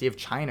dynasty of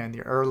China in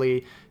the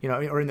early,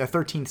 or in the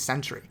 13th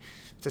century.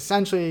 It's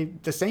essentially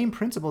the same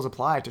principles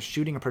apply to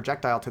shooting a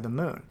projectile to the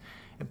moon.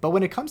 But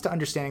when it comes to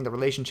understanding the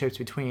relationships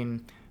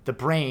between the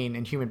brain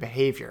and human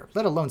behavior,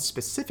 let alone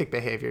specific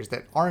behaviors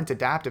that aren't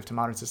adaptive to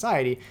modern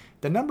society,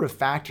 the number of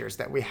factors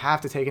that we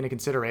have to take into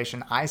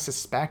consideration, I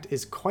suspect,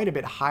 is quite a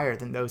bit higher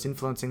than those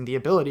influencing the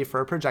ability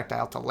for a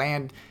projectile to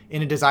land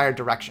in a desired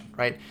direction,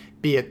 right?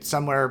 Be it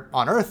somewhere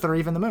on Earth or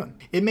even the moon.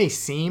 It may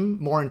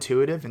seem more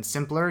intuitive and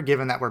simpler,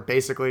 given that we're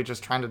basically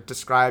just trying to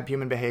describe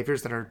human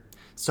behaviors that are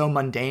so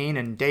mundane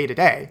and day to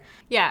day.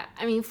 Yeah,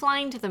 I mean,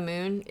 flying to the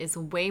moon is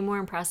way more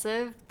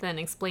impressive than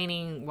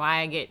explaining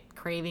why I get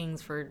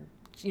cravings for,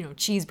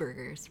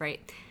 cheeseburgers, right?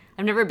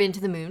 I've never been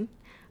to the moon,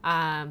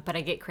 but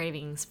I get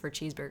cravings for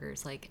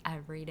cheeseburgers like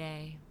every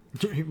day.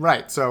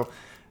 Right. So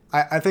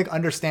I think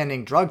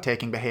understanding drug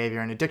taking behavior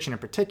and addiction in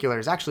particular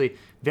is actually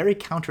very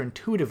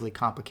counterintuitively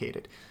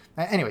complicated.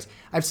 Anyways,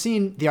 I've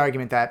seen the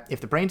argument that if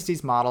the brain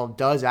disease model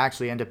does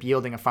actually end up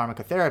yielding a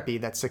pharmacotherapy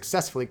that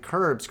successfully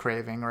curbs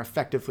craving or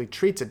effectively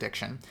treats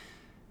addiction,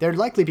 there'd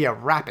likely be a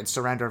rapid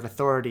surrender of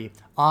authority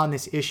on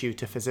this issue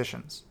to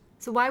physicians.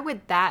 So why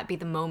would that be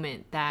the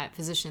moment that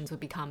physicians would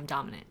become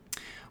dominant?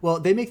 Well,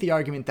 they make the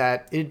argument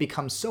that it had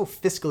become so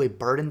fiscally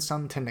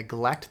burdensome to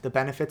neglect the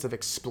benefits of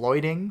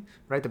exploiting,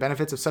 right, the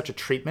benefits of such a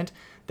treatment,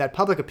 that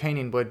public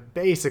opinion would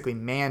basically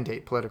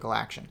mandate political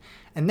action.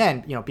 And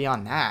then,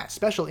 beyond that,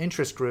 special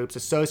interest groups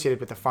associated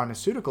with the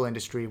pharmaceutical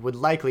industry would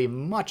likely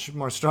much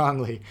more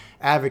strongly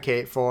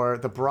advocate for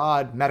the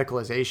broad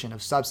medicalization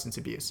of substance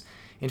abuse.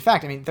 In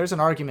fact, there's an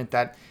argument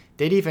that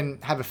they'd even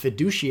have a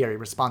fiduciary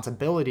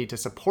responsibility to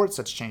support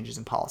such changes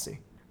in policy.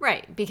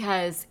 Right,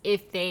 because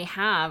if they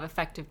have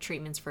effective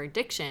treatments for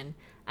addiction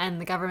and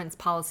the government's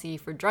policy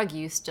for drug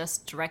use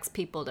just directs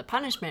people to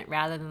punishment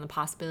rather than the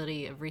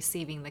possibility of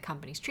receiving the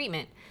company's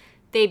treatment,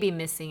 they'd be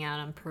missing out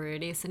on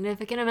pretty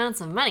significant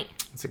amounts of money.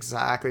 That's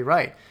exactly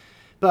right.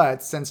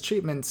 But since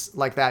treatments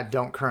like that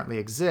don't currently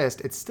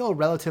exist, it's still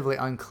relatively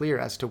unclear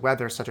as to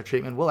whether such a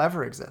treatment will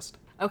ever exist.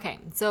 Okay,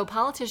 so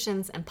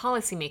politicians and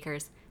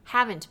policymakers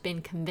haven't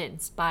been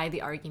convinced by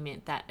the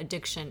argument that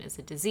addiction is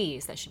a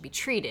disease that should be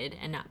treated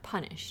and not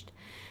punished.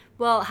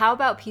 Well, how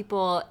about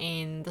people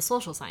in the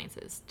social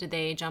sciences? Did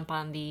they jump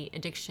on the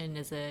addiction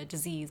as a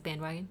disease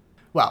bandwagon?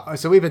 Well,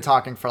 so we've been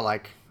talking for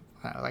like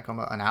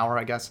almost an hour,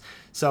 I guess.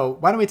 So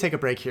why don't we take a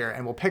break here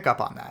and we'll pick up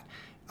on that.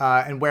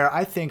 And where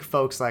I think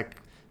folks like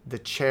the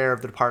chair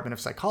of the Department of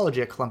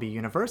Psychology at Columbia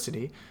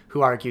University,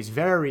 who argues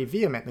very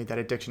vehemently that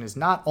addiction is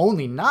not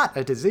only not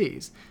a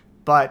disease,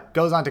 but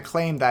goes on to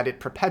claim that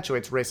it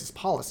perpetuates racist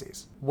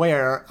policies,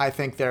 where I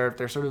think they're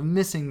sort of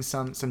missing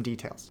some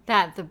details.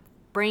 That the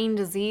brain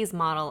disease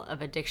model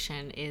of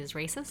addiction is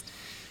racist?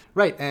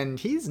 Right, and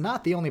he's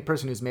not the only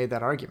person who's made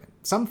that argument.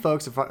 Some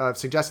folks have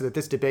suggested that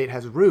this debate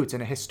has roots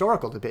in a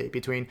historical debate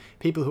between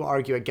people who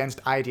argue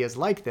against ideas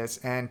like this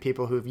and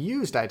people who've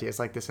used ideas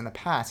like this in the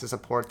past to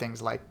support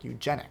things like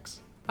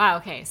eugenics. Wow,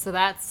 okay, so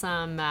that's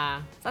some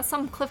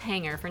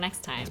cliffhanger for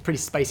next time. It's pretty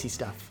spicy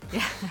stuff.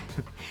 Yeah.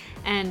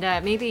 And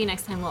maybe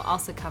next time we'll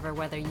also cover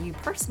whether you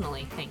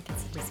personally think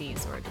it's a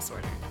disease or a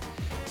disorder.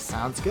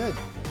 Sounds good.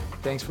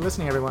 Thanks for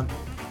listening, everyone.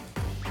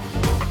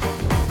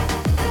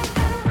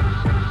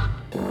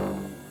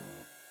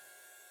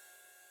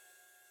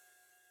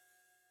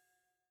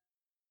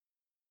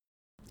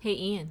 Hey,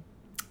 Ian.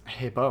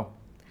 Hey, Bo.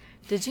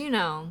 Did you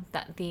know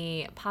that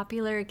the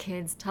popular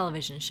kids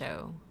television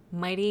show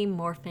Mighty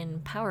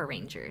Morphin Power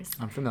Rangers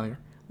I'm familiar.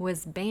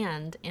 was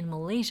banned in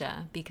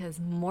Malaysia because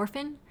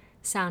morphin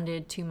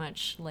sounded too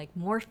much like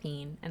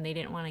morphine and they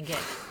didn't want to get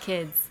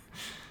kids,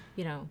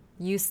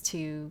 used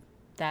to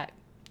that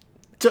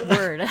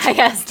word, I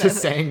guess. To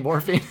saying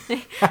morphine.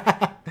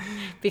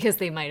 Because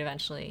they might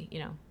eventually,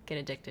 get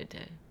addicted to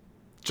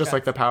Just drugs.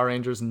 like the Power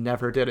Rangers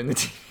never did in the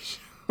TV show.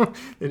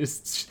 They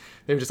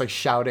were just like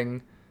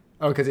shouting,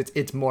 oh, because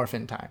it's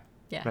morphin time.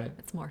 Yeah, right?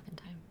 It's morphin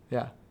time.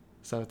 Yeah.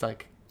 So it's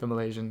like the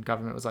Malaysian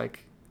government was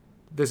like,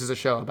 this is a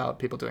show about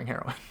people doing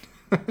heroin.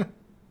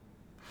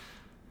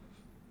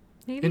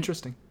 Maybe.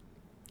 Interesting.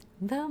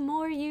 The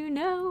more you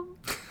know.